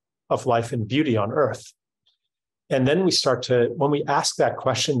destruction of life and beauty on Earth? And then we start to, when we ask that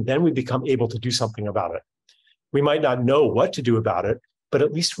question, then we become able to do something about it. We might not know what to do about it, but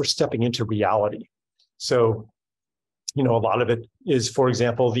at least we're stepping into reality. So, a lot of it is, for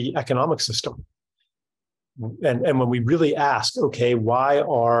example, the economic system. And when we really ask, okay, why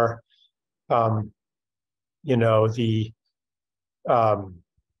are, the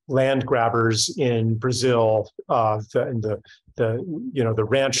land grabbers in Brazil, the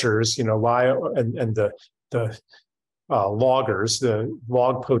ranchers, why, and the loggers, the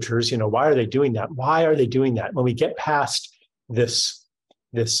log poachers, why are they doing that? Why are they doing that? When we get past this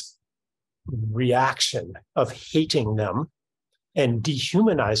reaction of hating them and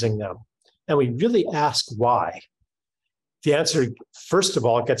dehumanizing them, and we really ask why, the answer, first of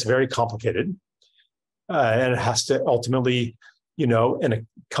all, it gets very complicated, and it has to ultimately, and it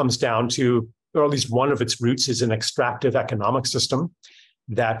comes down to, or at least one of its roots is an extractive economic system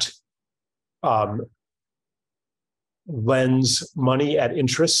that lends money at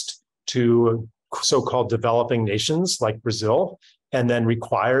interest to so-called developing nations like Brazil, and then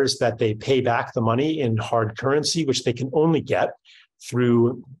requires that they pay back the money in hard currency, which they can only get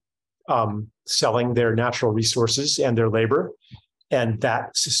through selling their natural resources and their labor. And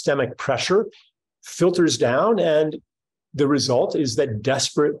that systemic pressure filters down, and the result is that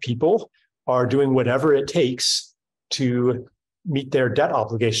desperate people are doing whatever it takes to meet their debt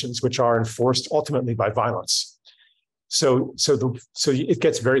obligations, which are enforced ultimately by violence. So it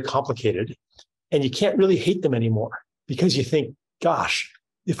gets very complicated, and you can't really hate them anymore, because you think, gosh,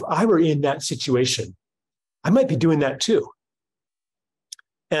 if I were in that situation, I might be doing that too.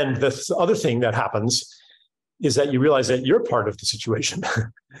 And the other thing that happens is that you realize that you're part of the situation.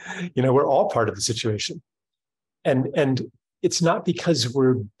 We're all part of the situation. And it's not because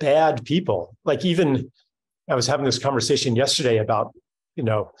we're bad people. Like, even I was having this conversation yesterday about,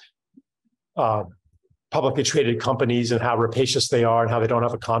 publicly traded companies and how rapacious they are and how they don't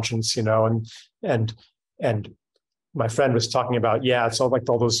have a conscience, and my friend was talking about, it's all like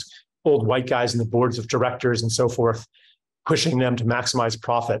all those old white guys in the boards of directors and so forth, pushing them to maximize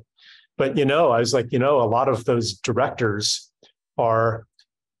profit. But, I was like, a lot of those directors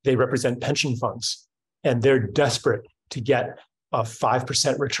they represent pension funds, and they're desperate to get a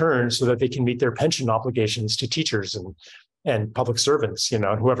 5% return so that they can meet their pension obligations to teachers and public servants, and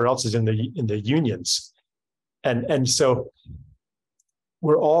whoever else is in the unions. And so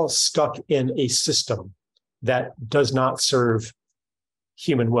we're all stuck in a system that does not serve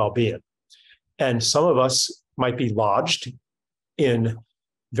human well-being. And some of us might be lodged in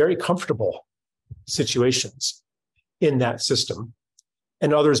very comfortable situations in that system,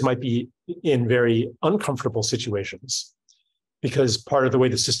 and others might be in very uncomfortable situations, because part of the way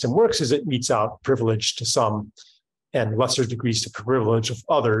the system works is it metes out privilege to some and lesser degrees to privilege of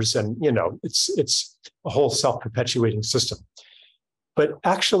others. And, it's a whole self-perpetuating system. But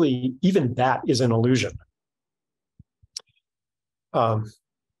actually, even that is an illusion. And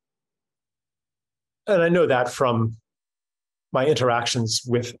I know that from my interactions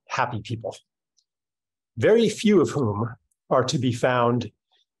with happy people, very few of whom are to be found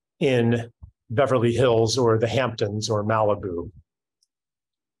in Beverly Hills or the Hamptons or Malibu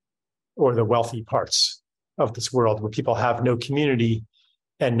or the wealthy parts of this world, where people have no community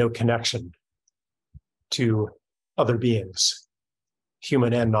and no connection to other beings,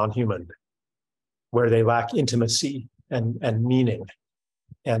 human and non-human, where they lack intimacy and meaning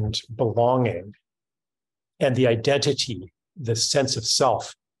and belonging and the identity, the sense of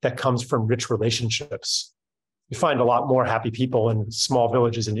self that comes from rich relationships. You find a lot more happy people in small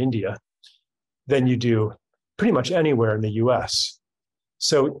villages in India than you do pretty much anywhere in the US.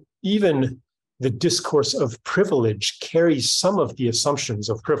 So even the discourse of privilege carries some of the assumptions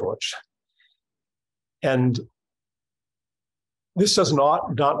of privilege. And this does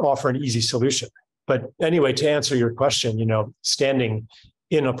not offer an easy solution. But anyway, to answer your question, standing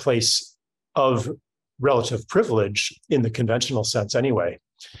in a place of relative privilege in the conventional sense anyway,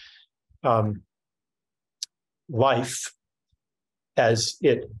 life, as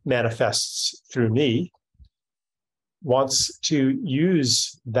it manifests through me, wants to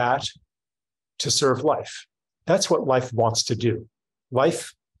use that to serve life. That's what life wants to do.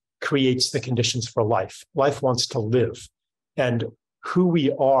 Life creates the conditions for life. Life wants to live. And who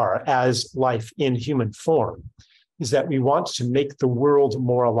we are as life in human form is that we want to make the world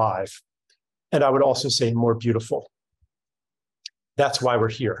more alive. And I would also say more beautiful. That's why we're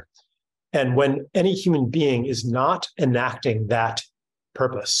here. And when any human being is not enacting that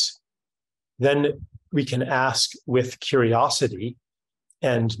purpose, then we can ask with curiosity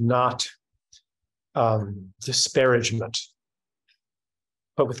and not disparagement,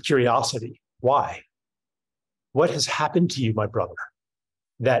 but with curiosity. Why? What has happened to you, my brother,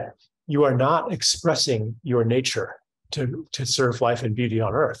 that you are not expressing your nature to serve life and beauty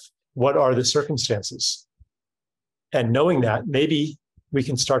on earth? What are the circumstances? And knowing that, maybe we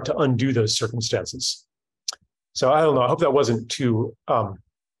can start to undo those circumstances. So I don't know. I hope that wasn't too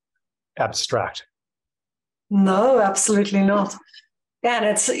abstract. No, absolutely not. Yeah, and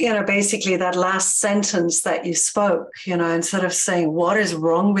it's, basically that last sentence that you spoke, instead of saying, what is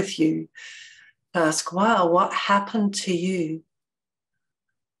wrong with you? Ask, wow, what happened to you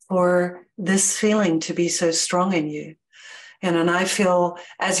for this feeling to be so strong in you? And I feel,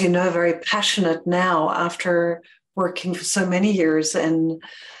 as you know, very passionate now after working for so many years in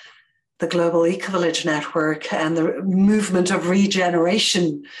the Global Eco-Village Network and the movement of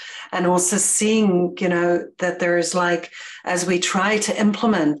regeneration, and also seeing, that there is as we try to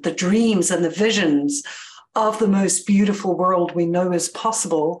implement the dreams and the visions of the most beautiful world we know is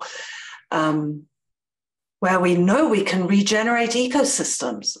possible, where we know we can regenerate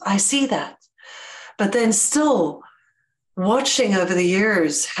ecosystems. I see that. But then still watching over the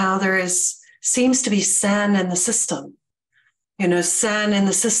years how there seems to be sand in the system. Sand in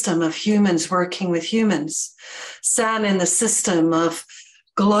the system of humans working with humans, sand in the system of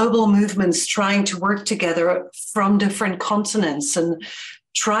global movements trying to work together from different continents and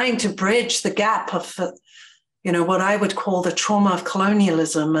trying to bridge the gap of, what I would call the trauma of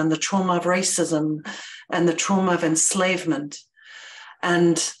colonialism and the trauma of racism and the trauma of enslavement.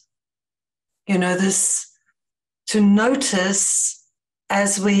 And, this to notice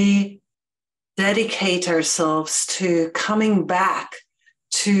as we dedicate ourselves to coming back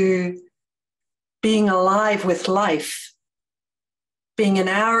to being alive with life, being in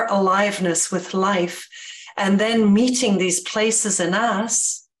our aliveness with life, and then meeting these places in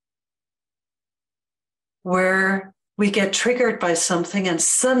us where we get triggered by something, and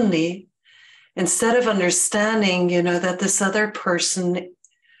suddenly, instead of understanding, that this other person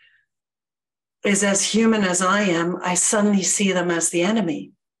is as human as I am, I suddenly see them as the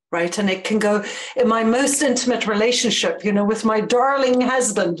enemy, right? And it can go in my most intimate relationship, with my darling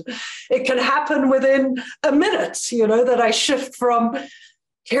husband. It can happen within a minute, that I shift from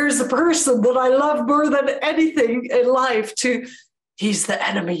here's the person that I love more than anything in life to he's the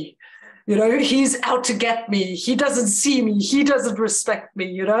enemy. He's out to get me. He doesn't see me. He doesn't respect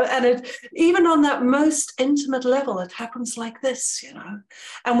me, and it, even on that most intimate level, it happens like this,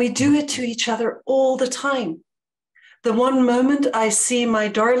 and we do it to each other all the time. The one moment I see my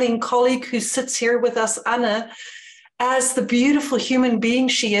darling colleague who sits here with us, Anna, as the beautiful human being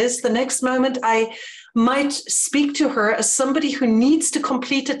she is, the next moment I might speak to her as somebody who needs to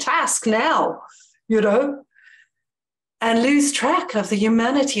complete a task now, and lose track of the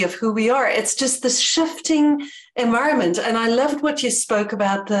humanity of who we are. It's just this shifting environment. And I loved what you spoke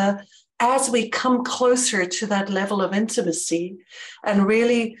about, as we come closer to that level of intimacy and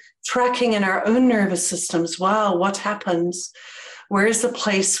really tracking in our own nervous systems, wow, what happens? Where's the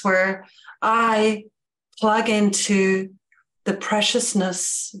place where I plug into the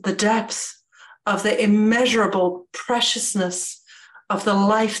preciousness, the depth of the immeasurable preciousness of the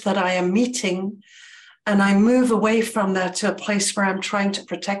life that I am meeting, and I move away from that to a place where I'm trying to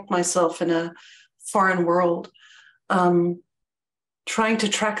protect myself in a foreign world, trying to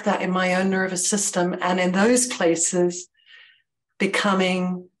track that in my own nervous system, and in those places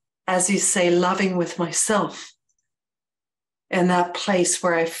becoming, as you say, loving with myself, in that place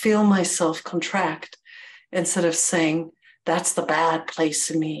where I feel myself contract, instead of saying, that's the bad place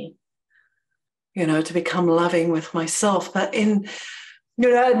in me, to become loving with myself. But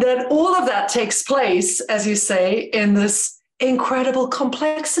then all of that takes place, as you say, in this incredible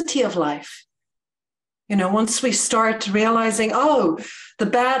complexity of life. Once we start realizing, oh, the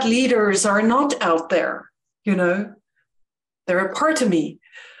bad leaders are not out there, they're a part of me.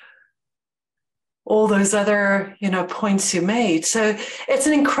 All those other, points you made. So it's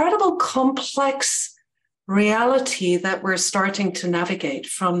an incredible complex reality that we're starting to navigate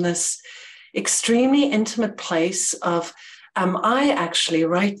from this extremely intimate place of, am I actually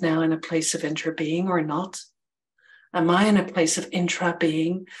right now in a place of interbeing or not? Am I in a place of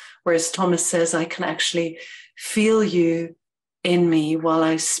intra-being, where, as Thomas says, I can actually feel you in me while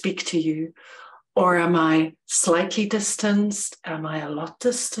I speak to you? Or am I slightly distanced? Am I a lot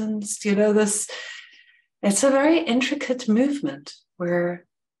distanced? It's a very intricate movement we're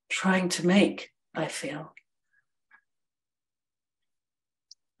trying to make, I feel.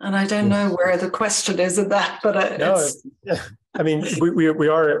 And I don't know where the question is in that, but I mean, we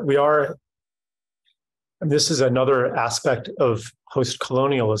are. And this is another aspect of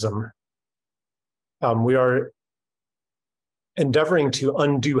post-colonialism. We are endeavoring to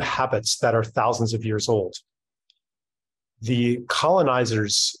undo habits that are thousands of years old. The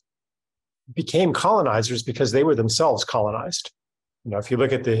colonizers became colonizers because they were themselves colonized. If you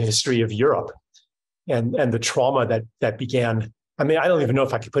look at the history of Europe and the trauma that began, I mean, I don't even know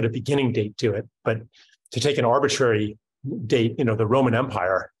if I could put a beginning date to it, but to take an arbitrary date, the Roman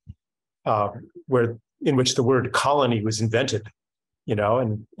Empire, in which the word colony was invented,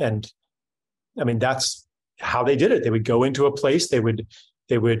 and I mean, that's how they did it. They would go into a place, they would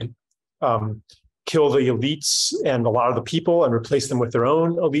kill the elites and a lot of the people and replace them with their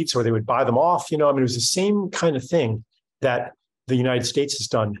own elites, or they would buy them off. I mean, it was the same kind of thing that the United States has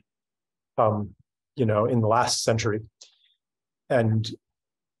done, in the last century. And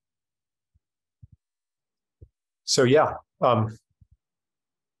so,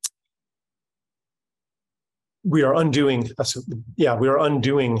 we are undoing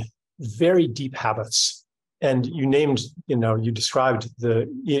very deep habits. And you named, you described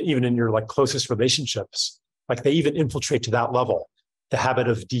even in your closest relationships, they even infiltrate to that level, the habit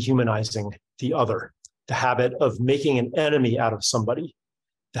of dehumanizing the other, the habit of making an enemy out of somebody,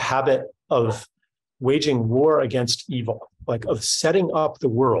 the habit of waging war against evil, of setting up the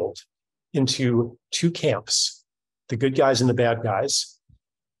world into two camps, the good guys and the bad guys,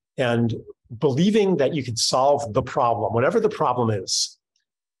 and believing that you can solve the problem, whatever the problem is,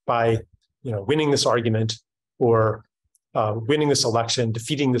 by winning this argument or winning this election,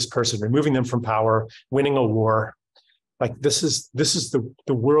 defeating this person, removing them from power, winning a war. This is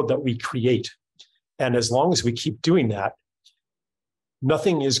the world that we create. And as long as we keep doing that,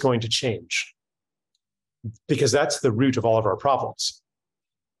 nothing is going to change, because that's the root of all of our problems.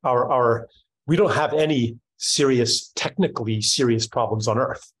 We don't have any technically serious problems on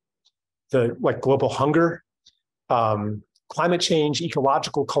Earth. Like global hunger, climate change,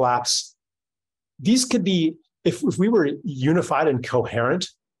 ecological collapse. These could be, if we were unified and coherent,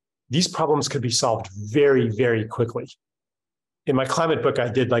 these problems could be solved very, very quickly. In my climate book, I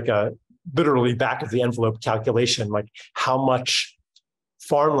did like a literally back of the envelope calculation, like how much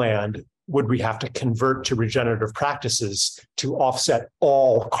farmland would we have to convert to regenerative practices to offset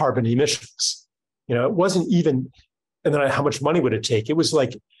all carbon emissions? It wasn't even, and then how much money would it take? It was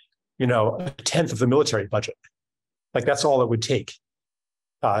like, a tenth of the military budget. Like that's all it would take.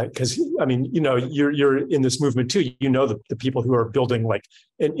 Because you're in this movement too. The people who are building like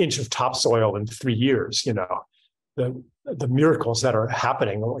an inch of topsoil in 3 years. The miracles that are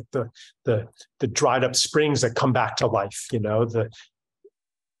happening, like the dried up springs that come back to life.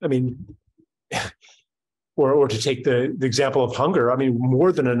 Or to take the example of hunger.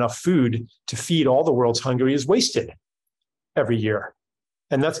 More than enough food to feed all the world's hungry is wasted every year,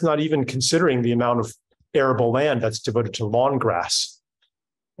 and that's not even considering the amount of arable land that's devoted to lawn grass.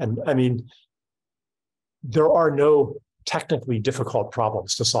 And there are no technically difficult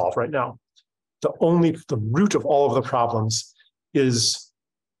problems to solve right now. The root of all of the problems is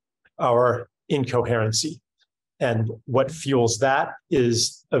our incoherency. And what fuels that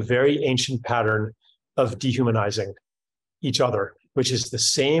is a very ancient pattern of dehumanizing each other, which is the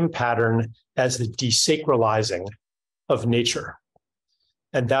same pattern as the desacralizing of nature.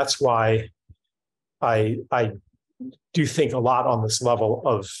 And that's why I do think a lot on this level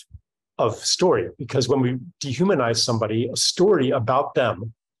of story, because when we dehumanize somebody, a story about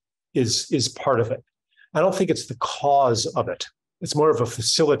them is part of it. I don't think it's the cause of it. It's more of a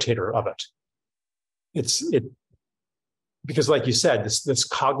facilitator of it. Because like you said, this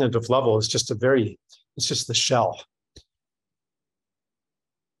cognitive level is just it's just the shell.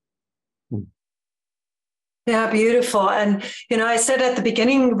 Yeah, beautiful. And, I said at the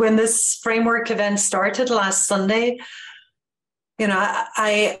beginning when this framework event started last Sunday,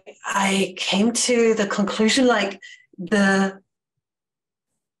 I came to the conclusion, like the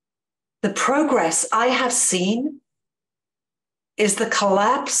progress I have seen is the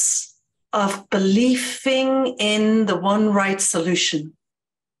collapse of believing in the one right solution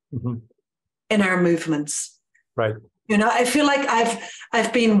in our movements. Right. I feel like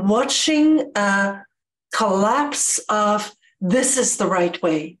I've been watching collapse of this is the right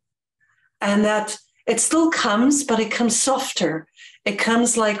way, and that it still comes, but it comes softer. It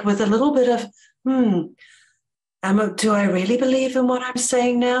comes like with a little bit of do I really believe in what I'm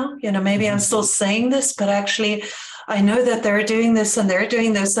saying now? Maybe I'm still saying this, but actually I know that they're doing this and they're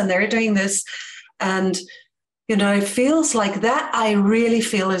doing this and they're doing this, and it feels like that I really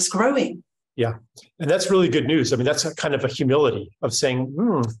feel is growing. Yeah, and that's really good news. That's a kind of a humility of saying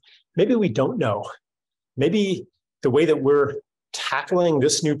maybe we don't know. Maybe the way that we're tackling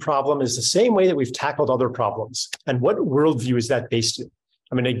this new problem is the same way that we've tackled other problems. And what worldview is that based in?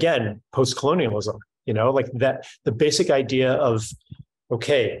 Again, post-colonialism, like that, the basic idea of,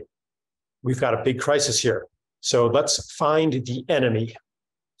 okay, we've got a big crisis here. So let's find the enemy.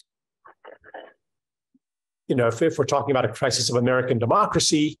 If we're talking about a crisis of American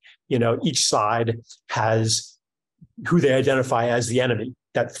democracy, each side has who they identify as the enemy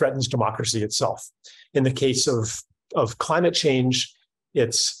that threatens democracy itself. In the case of climate change,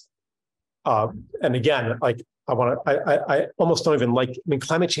 it's and again, like I almost don't even like.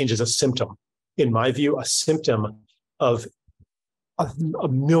 Climate change is a symptom, in my view, a symptom of a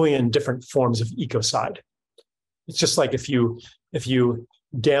million different forms of ecocide. It's just like if you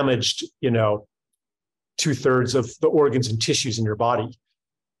damaged, 2/3 of the organs and tissues in your body,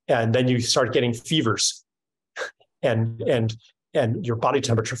 and then you start getting fevers, and your body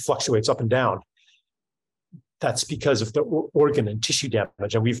temperature fluctuates up and down. That's because of the organ and tissue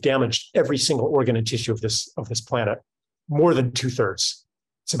damage, and we've damaged every single organ and tissue of this planet, more than 2/3.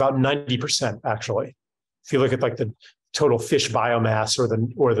 It's about 90% actually. If you look at like the total fish biomass, or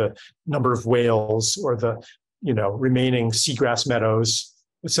the number of whales, or the remaining seagrass meadows,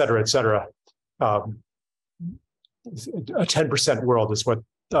 et cetera, a 10% world is what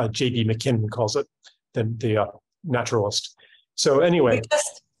J.B. McKinnon calls it, the naturalist. So anyway,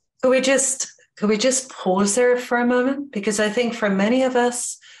 could we just pause there for a moment? Because I think for many of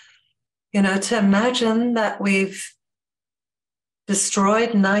us, to imagine that we've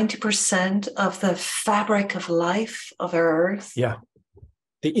destroyed 90% of the fabric of life of our Earth. Yeah,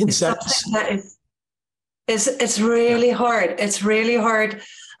 the insects. It's really hard. It's really hard.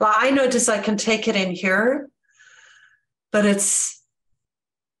 Well, I notice I can take it in here, but it's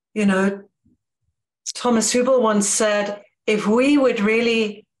you know, Thomas Hubel once said, if we would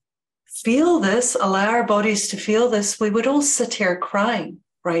really feel this, allow our bodies to feel this, we would all sit here crying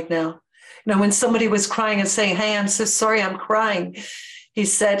right now. You know, when somebody was crying and saying, hey, I'm so sorry, I'm crying, he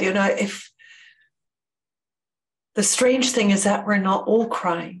said, you know, if the strange thing is that we're not all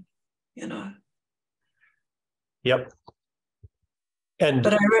crying, you know. Yep. And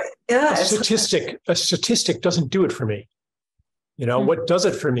but a statistic doesn't do it for me. You know, what does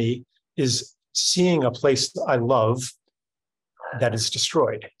it for me is seeing a place I love that is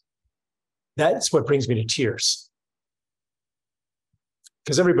destroyed. That's what brings me to tears.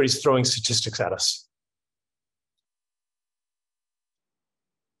 Because everybody's throwing statistics at us.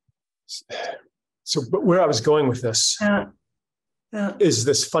 So, but where I was going with this is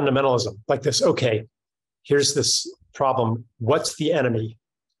this fundamentalism, like this, okay, here's this problem. What's the enemy?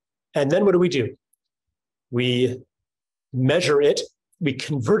 And then what do? We measure it, we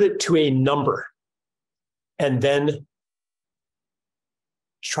convert it to a number, and then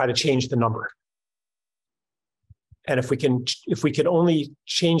try to change the number. And if we can only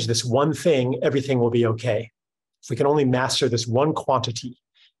change this one thing, everything will be okay. If we can only master this one quantity,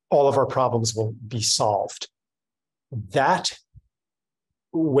 all of our problems will be solved. That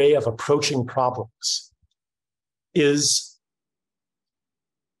way of approaching problems is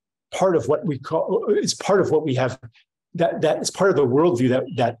part of what we call, it's part of what we have, that is part of the worldview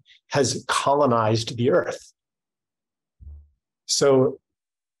that has colonized the earth. So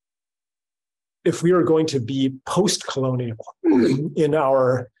if we are going to be post-colonial in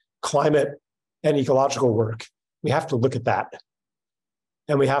our climate and ecological work, we have to look at that.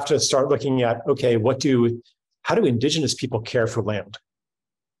 And we have to start looking at, okay, how do indigenous people care for land?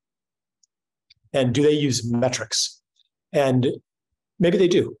 And do they use metrics? And maybe they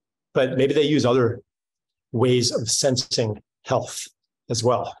do, but maybe they use other ways of sensing health as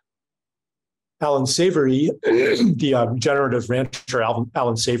well. Alan Savory, the generative rancher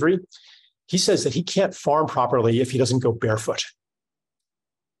Alan Savory, he says that he can't farm properly if he doesn't go barefoot,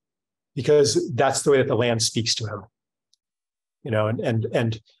 because that's the way that the land speaks to him. You know,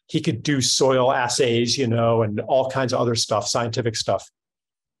 and he could do soil assays, you know, and all kinds of other stuff, scientific stuff.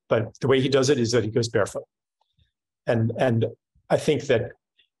 But the way he does it is that he goes barefoot. And I think that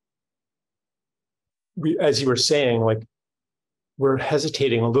as you were saying, like, we're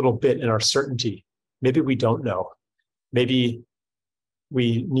hesitating a little bit in our certainty. Maybe we don't know. Maybe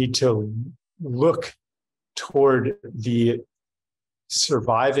we need to look toward the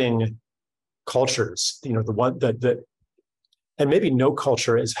surviving cultures, you know, the one that and maybe no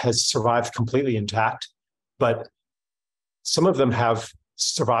culture has survived completely intact, but some of them have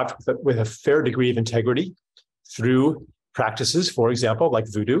survived with a fair degree of integrity through practices, for example, like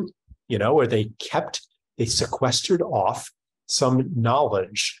voodoo, you know, where they sequestered off some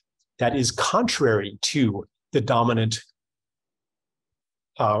knowledge that is contrary to the dominant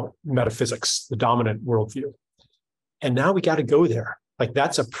metaphysics, the dominant worldview. And now we got to go there. Like,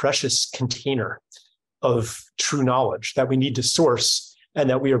 that's a precious container of true knowledge that we need to source and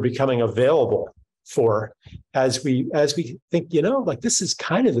that we are becoming available for as we think, you know, like, this is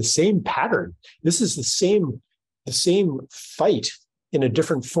kind of the same pattern. This is the same fight in a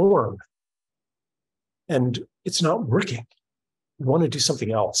different form. And it's not working. We want to do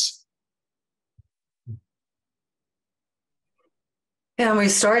something else. Yeah, and we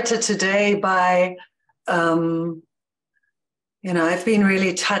started today by, you know, I've been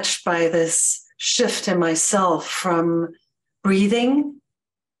really touched by this shift in myself from breathing,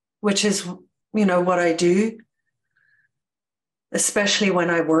 which is, you know, what I do, especially when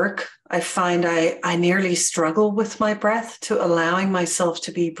I work. I find I nearly struggle with my breath, to allowing myself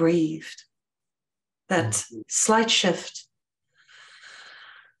to be breathed. That slight shift.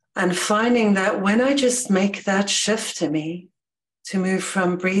 And finding that when I just make that shift in me, to move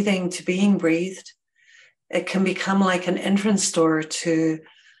from breathing to being breathed, it can become like an entrance door to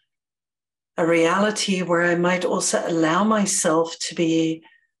a reality where I might also allow myself to be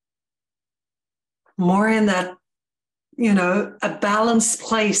more in that, you know, a balanced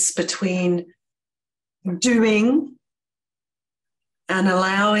place between doing and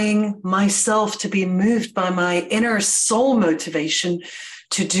allowing myself to be moved by my inner soul motivation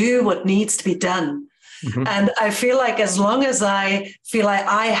to do what needs to be done. Mm-hmm. And I feel like as long as I feel like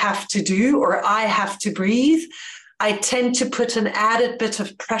I have to do or I have to breathe, I tend to put an added bit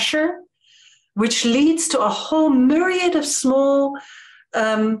of pressure, which leads to a whole myriad of small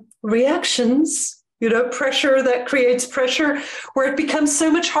reactions, you know, pressure that creates pressure, where it becomes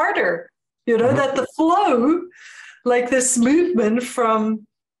so much harder, you know, mm-hmm. that the flow, like this movement from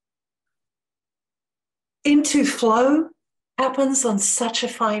into flow, happens on such a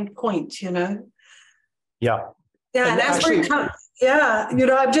fine point, you know? Yeah. Yeah, and as actually, we're coming, yeah, you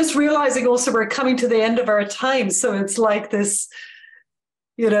know, I'm just realizing also we're coming to the end of our time. So it's like this,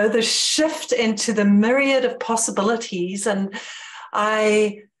 you know, the shift into the myriad of possibilities. And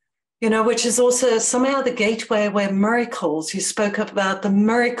you know, which is also somehow the gateway where miracles, you spoke about the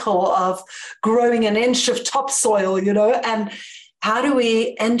miracle of growing an inch of topsoil, you know, and how do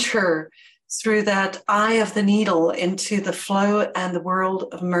we enter through that eye of the needle into the flow and the world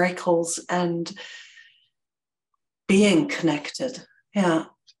of miracles and being connected? Yeah.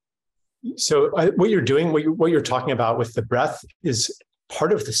 So what you're doing, what you're talking about with the breath is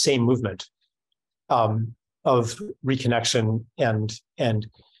part of the same movement of reconnection and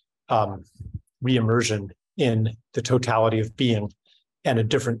reimmersion in the totality of being and a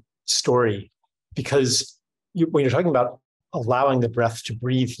different story. Because when you're talking about allowing the breath to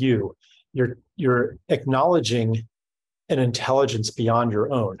breathe you, you're acknowledging an intelligence beyond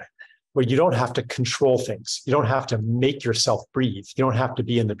your own, where you don't have to control things. You don't have to make yourself breathe. You don't have to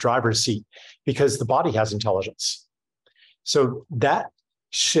be in the driver's seat because the body has intelligence. So that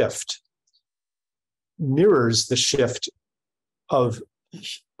shift mirrors the shift of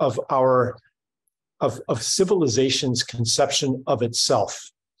civilization's conception of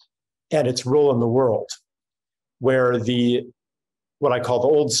itself and its role in the world, where what I call the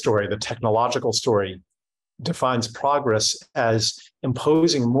old story, the technological story, defines progress as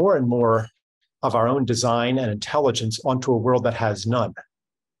imposing more and more of our own design and intelligence onto a world that has none.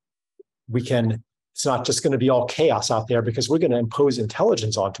 It's not just going to be all chaos out there because we're going to impose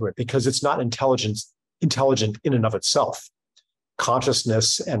intelligence onto it because it's not intelligent in and of itself.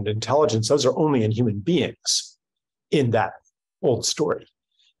 Consciousness and intelligence, those are only in human beings in that old story.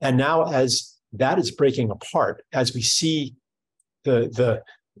 And now as that is breaking apart, as we see the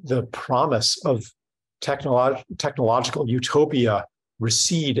promise of technological utopia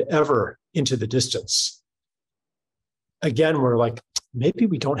recede ever into the distance, again, we're like, maybe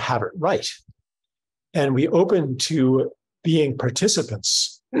we don't have it right. And we open to being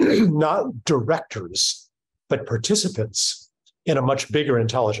participants, not directors, but participants in a much bigger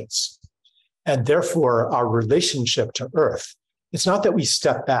intelligence. And therefore, our relationship to Earth, it's not that we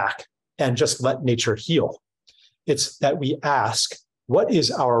step back and just let nature heal. It's that we ask, what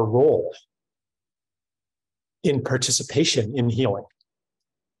is our role in participation in healing?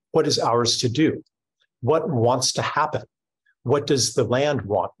 What is ours to do? What wants to happen? What does the land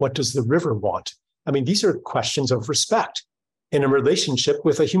want? What does the river want? I mean, these are questions of respect. In a relationship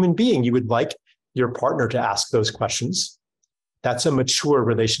with a human being, you would like your partner to ask those questions. That's a mature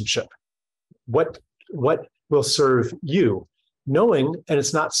relationship. What will serve you? Knowing, and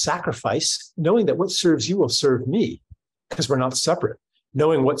it's not sacrifice, knowing that what serves you will serve me because we're not separate.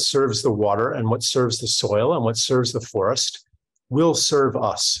 Knowing what serves the water and what serves the soil and what serves the forest will serve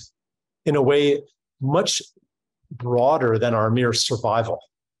us in a way much broader than our mere survival.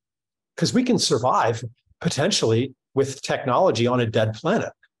 Because we can survive potentially with technology on a dead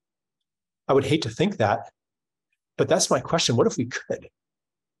planet. I would hate to think that, but that's my question. What if we could?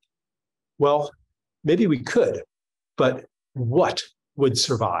 Well, maybe we could, but what would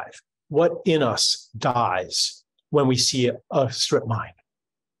survive? What in us dies when we see a strip mine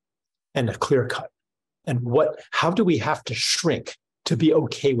and a clear cut? And how do we have to shrink to be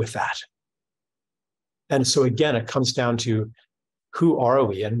okay with that? And so again, it comes down to who are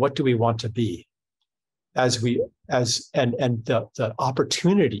we and what do we want to be and the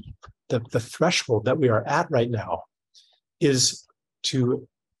opportunity, the threshold that we are at right now is to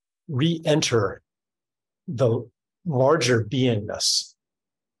re-enter the larger beingness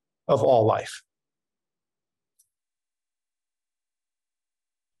of all life.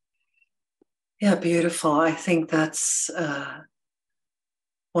 Yeah, beautiful. I think that's a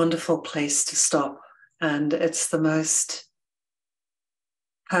wonderful place to stop. And it's the most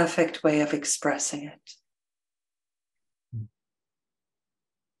perfect way of expressing it.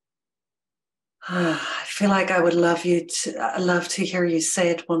 I feel like I would love to hear you say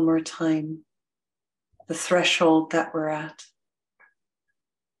it one more time. The threshold that we're at.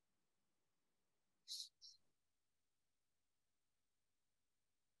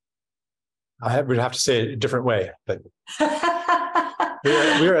 I would have to say it a different way, but we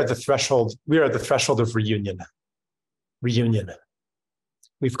are at the threshold. We are at the threshold of reunion. Reunion.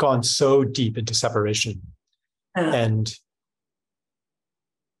 We've gone so deep into separation, and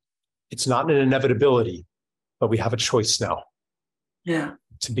it's not an inevitability, but we have a choice now. Yeah.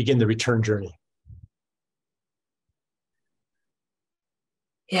 To begin the return journey.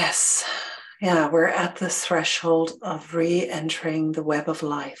 Yes. Yeah, we're at the threshold of re-entering the web of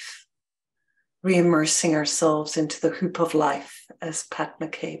life. re-immersing ourselves into the hoop of life, as Pat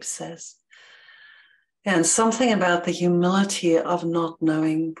McCabe says. And something about the humility of not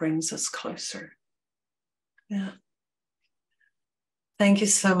knowing brings us closer. Yeah. Thank you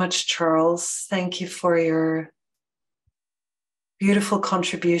so much, Charles. Thank you for your beautiful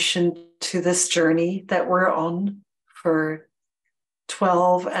contribution to this journey that we're on for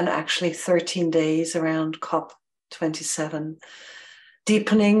 12 and actually 13 days around COP27.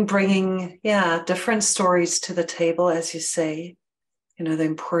 Deepening, bringing, different stories to the table, as you say. You know, the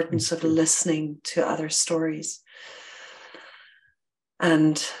importance of listening to other stories.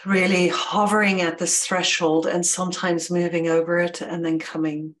 And really hovering at this threshold and sometimes moving over it and then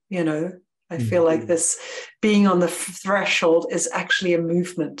coming, you know. I feel like this being on the threshold is actually a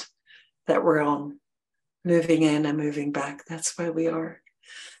movement that we're on. Moving in and moving back. That's where we are.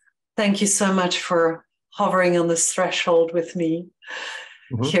 Thank you so much for hovering on this threshold with me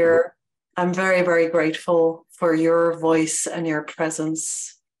here. I'm very, very grateful for your voice and your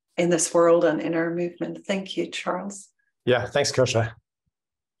presence in this world and in our movement. Thank you, Charles. Yeah, thanks, Kosha.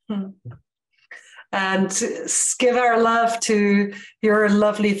 And give our love to your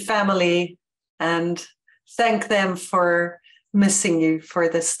lovely family and thank them for missing you for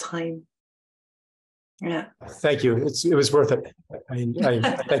this time. Yeah. Thank you. It was worth it. I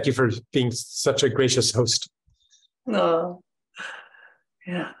thank you for being such a gracious host. Oh,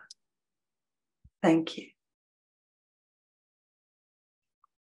 yeah. Thank you.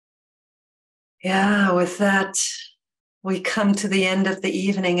 Yeah, with that, we come to the end of the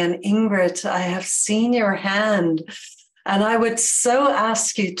evening. And Ingrid, I have seen your hand. And I would so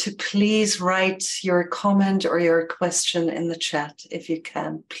ask you to please write your comment or your question in the chat, if you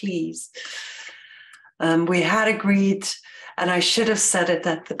can, please. We had agreed, and I should have said it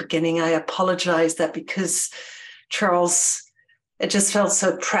at the beginning, I apologize that because Charles, it just felt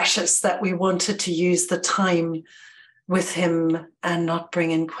so precious that we wanted to use the time with him and not bring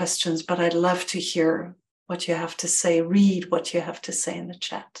in questions, but I'd love to hear what you have to say, read what you have to say in the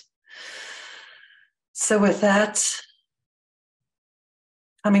chat. So with that,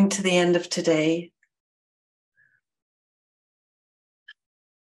 coming to the end of today,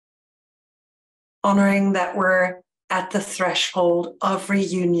 honoring that we're at the threshold of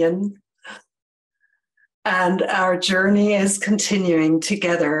reunion and our journey is continuing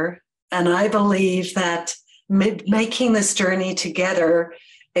together. And I believe that making this journey together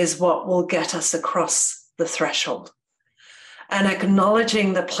is what will get us across the threshold. And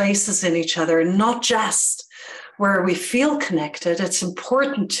acknowledging the places in each other, not just where we feel connected. It's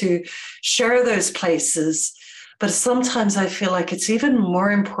important to share those places, but sometimes I feel like it's even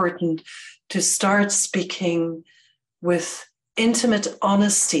more important to start speaking with intimate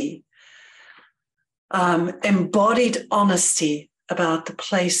honesty, embodied honesty about the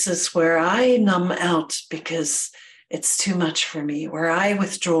places where I numb out because it's too much for me, where I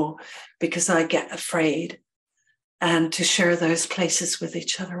withdraw because I get afraid, and to share those places with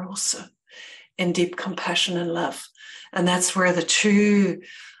each other also in deep compassion and love. And that's where the true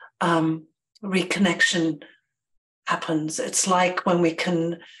reconnection happens. It's like when we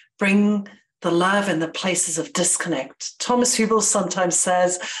can bring the love in the places of disconnect. Thomas Hübel sometimes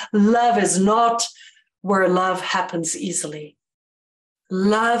says, love is not where love happens easily.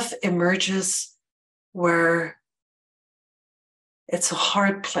 Love emerges where it's a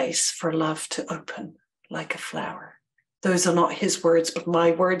hard place for love to open, like a flower. Those are not his words, but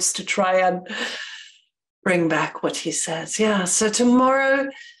my words to try and bring back what he says. Yeah, so tomorrow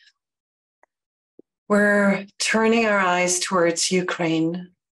we're turning our eyes towards Ukraine.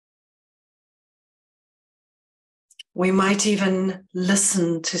 We might even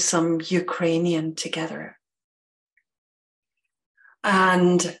listen to some Ukrainian together.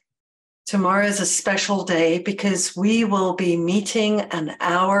 And tomorrow is a special day because we will be meeting an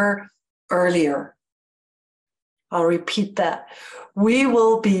hour earlier. I'll repeat that. We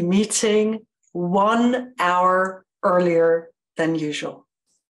will be meeting 1 hour earlier than usual.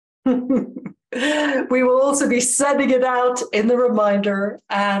 We will also be sending it out in the reminder,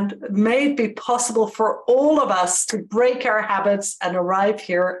 and may it be possible for all of us to break our habits and arrive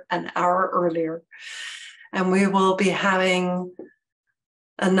here an hour earlier. And we will be having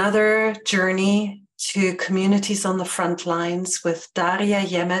another journey to communities on the front lines with Daria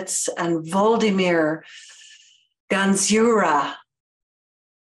Yemets and Volodymyr Ganzura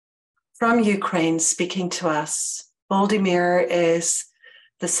from Ukraine speaking to us. Volodymyr is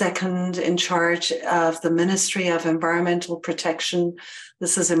the second in charge of the Ministry of Environmental Protection.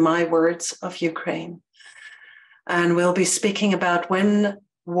 This is in my words, of Ukraine. And we'll be speaking about when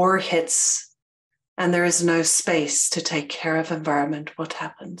war hits and there is no space to take care of environment, what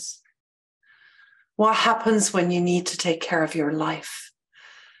happens? What happens when you need to take care of your life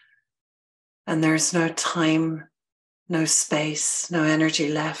and there's no time, no space, no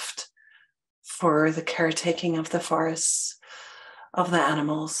energy left for the caretaking of the forests, of the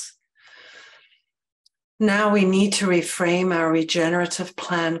animals? Now we need to reframe our regenerative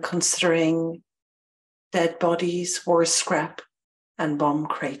plan considering dead bodies, war scrap, and bomb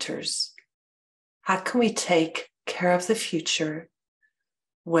craters. How can we take care of the future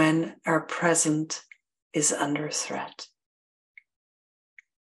when our present is under threat?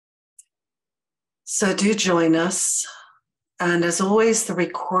 So do join us. And as always, the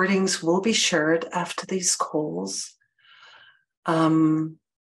recordings will be shared after these calls. We're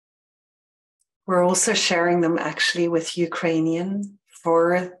also sharing them actually with Ukrainian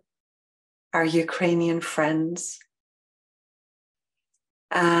for our Ukrainian friends.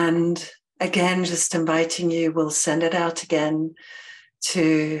 And again, just inviting you, we'll send it out again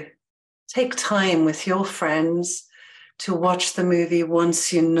to take time with your friends to watch the movie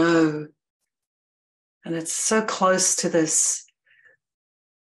Once You Know. And it's so close to this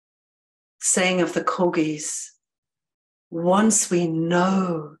saying of the Kogis, once we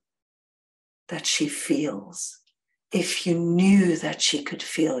know that she feels, if you knew that she could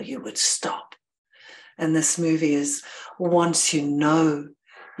feel, you would stop. And this movie is once you know,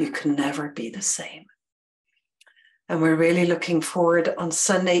 you can never be the same. And we're really looking forward on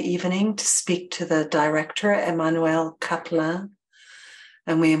Sunday evening to speak to the director, Emmanuel Kaplan.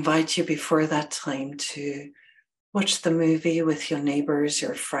 And we invite you before that time to watch the movie with your neighbors,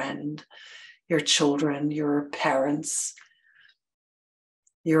 your friend, your children, your parents,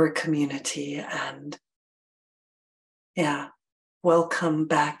 your community. And yeah, welcome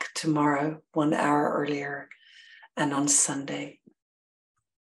back tomorrow, 1 hour earlier, and on Sunday.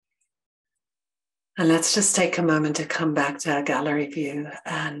 And let's just take a moment to come back to our gallery view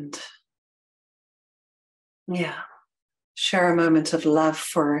and share a moment of love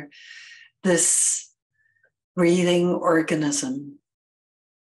for this breathing organism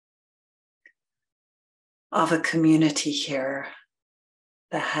of a community here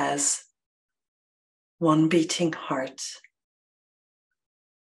that has one beating heart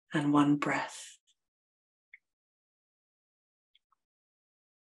and one breath.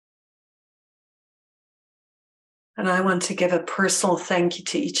 And I want to give a personal thank you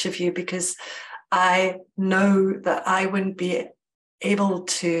to each of you because I know that I wouldn't be able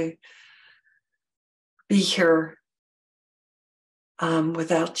to be here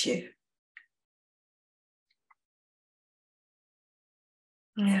without you.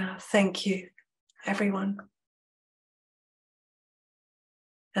 Yeah, thank you, everyone.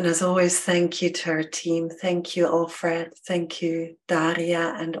 And as always, thank you to our team. Thank you, Alfred. Thank you,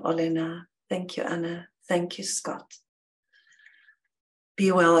 Daria and Olena. Thank you, Anna. Thank you, Scott.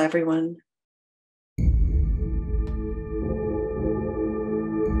 Be well, everyone.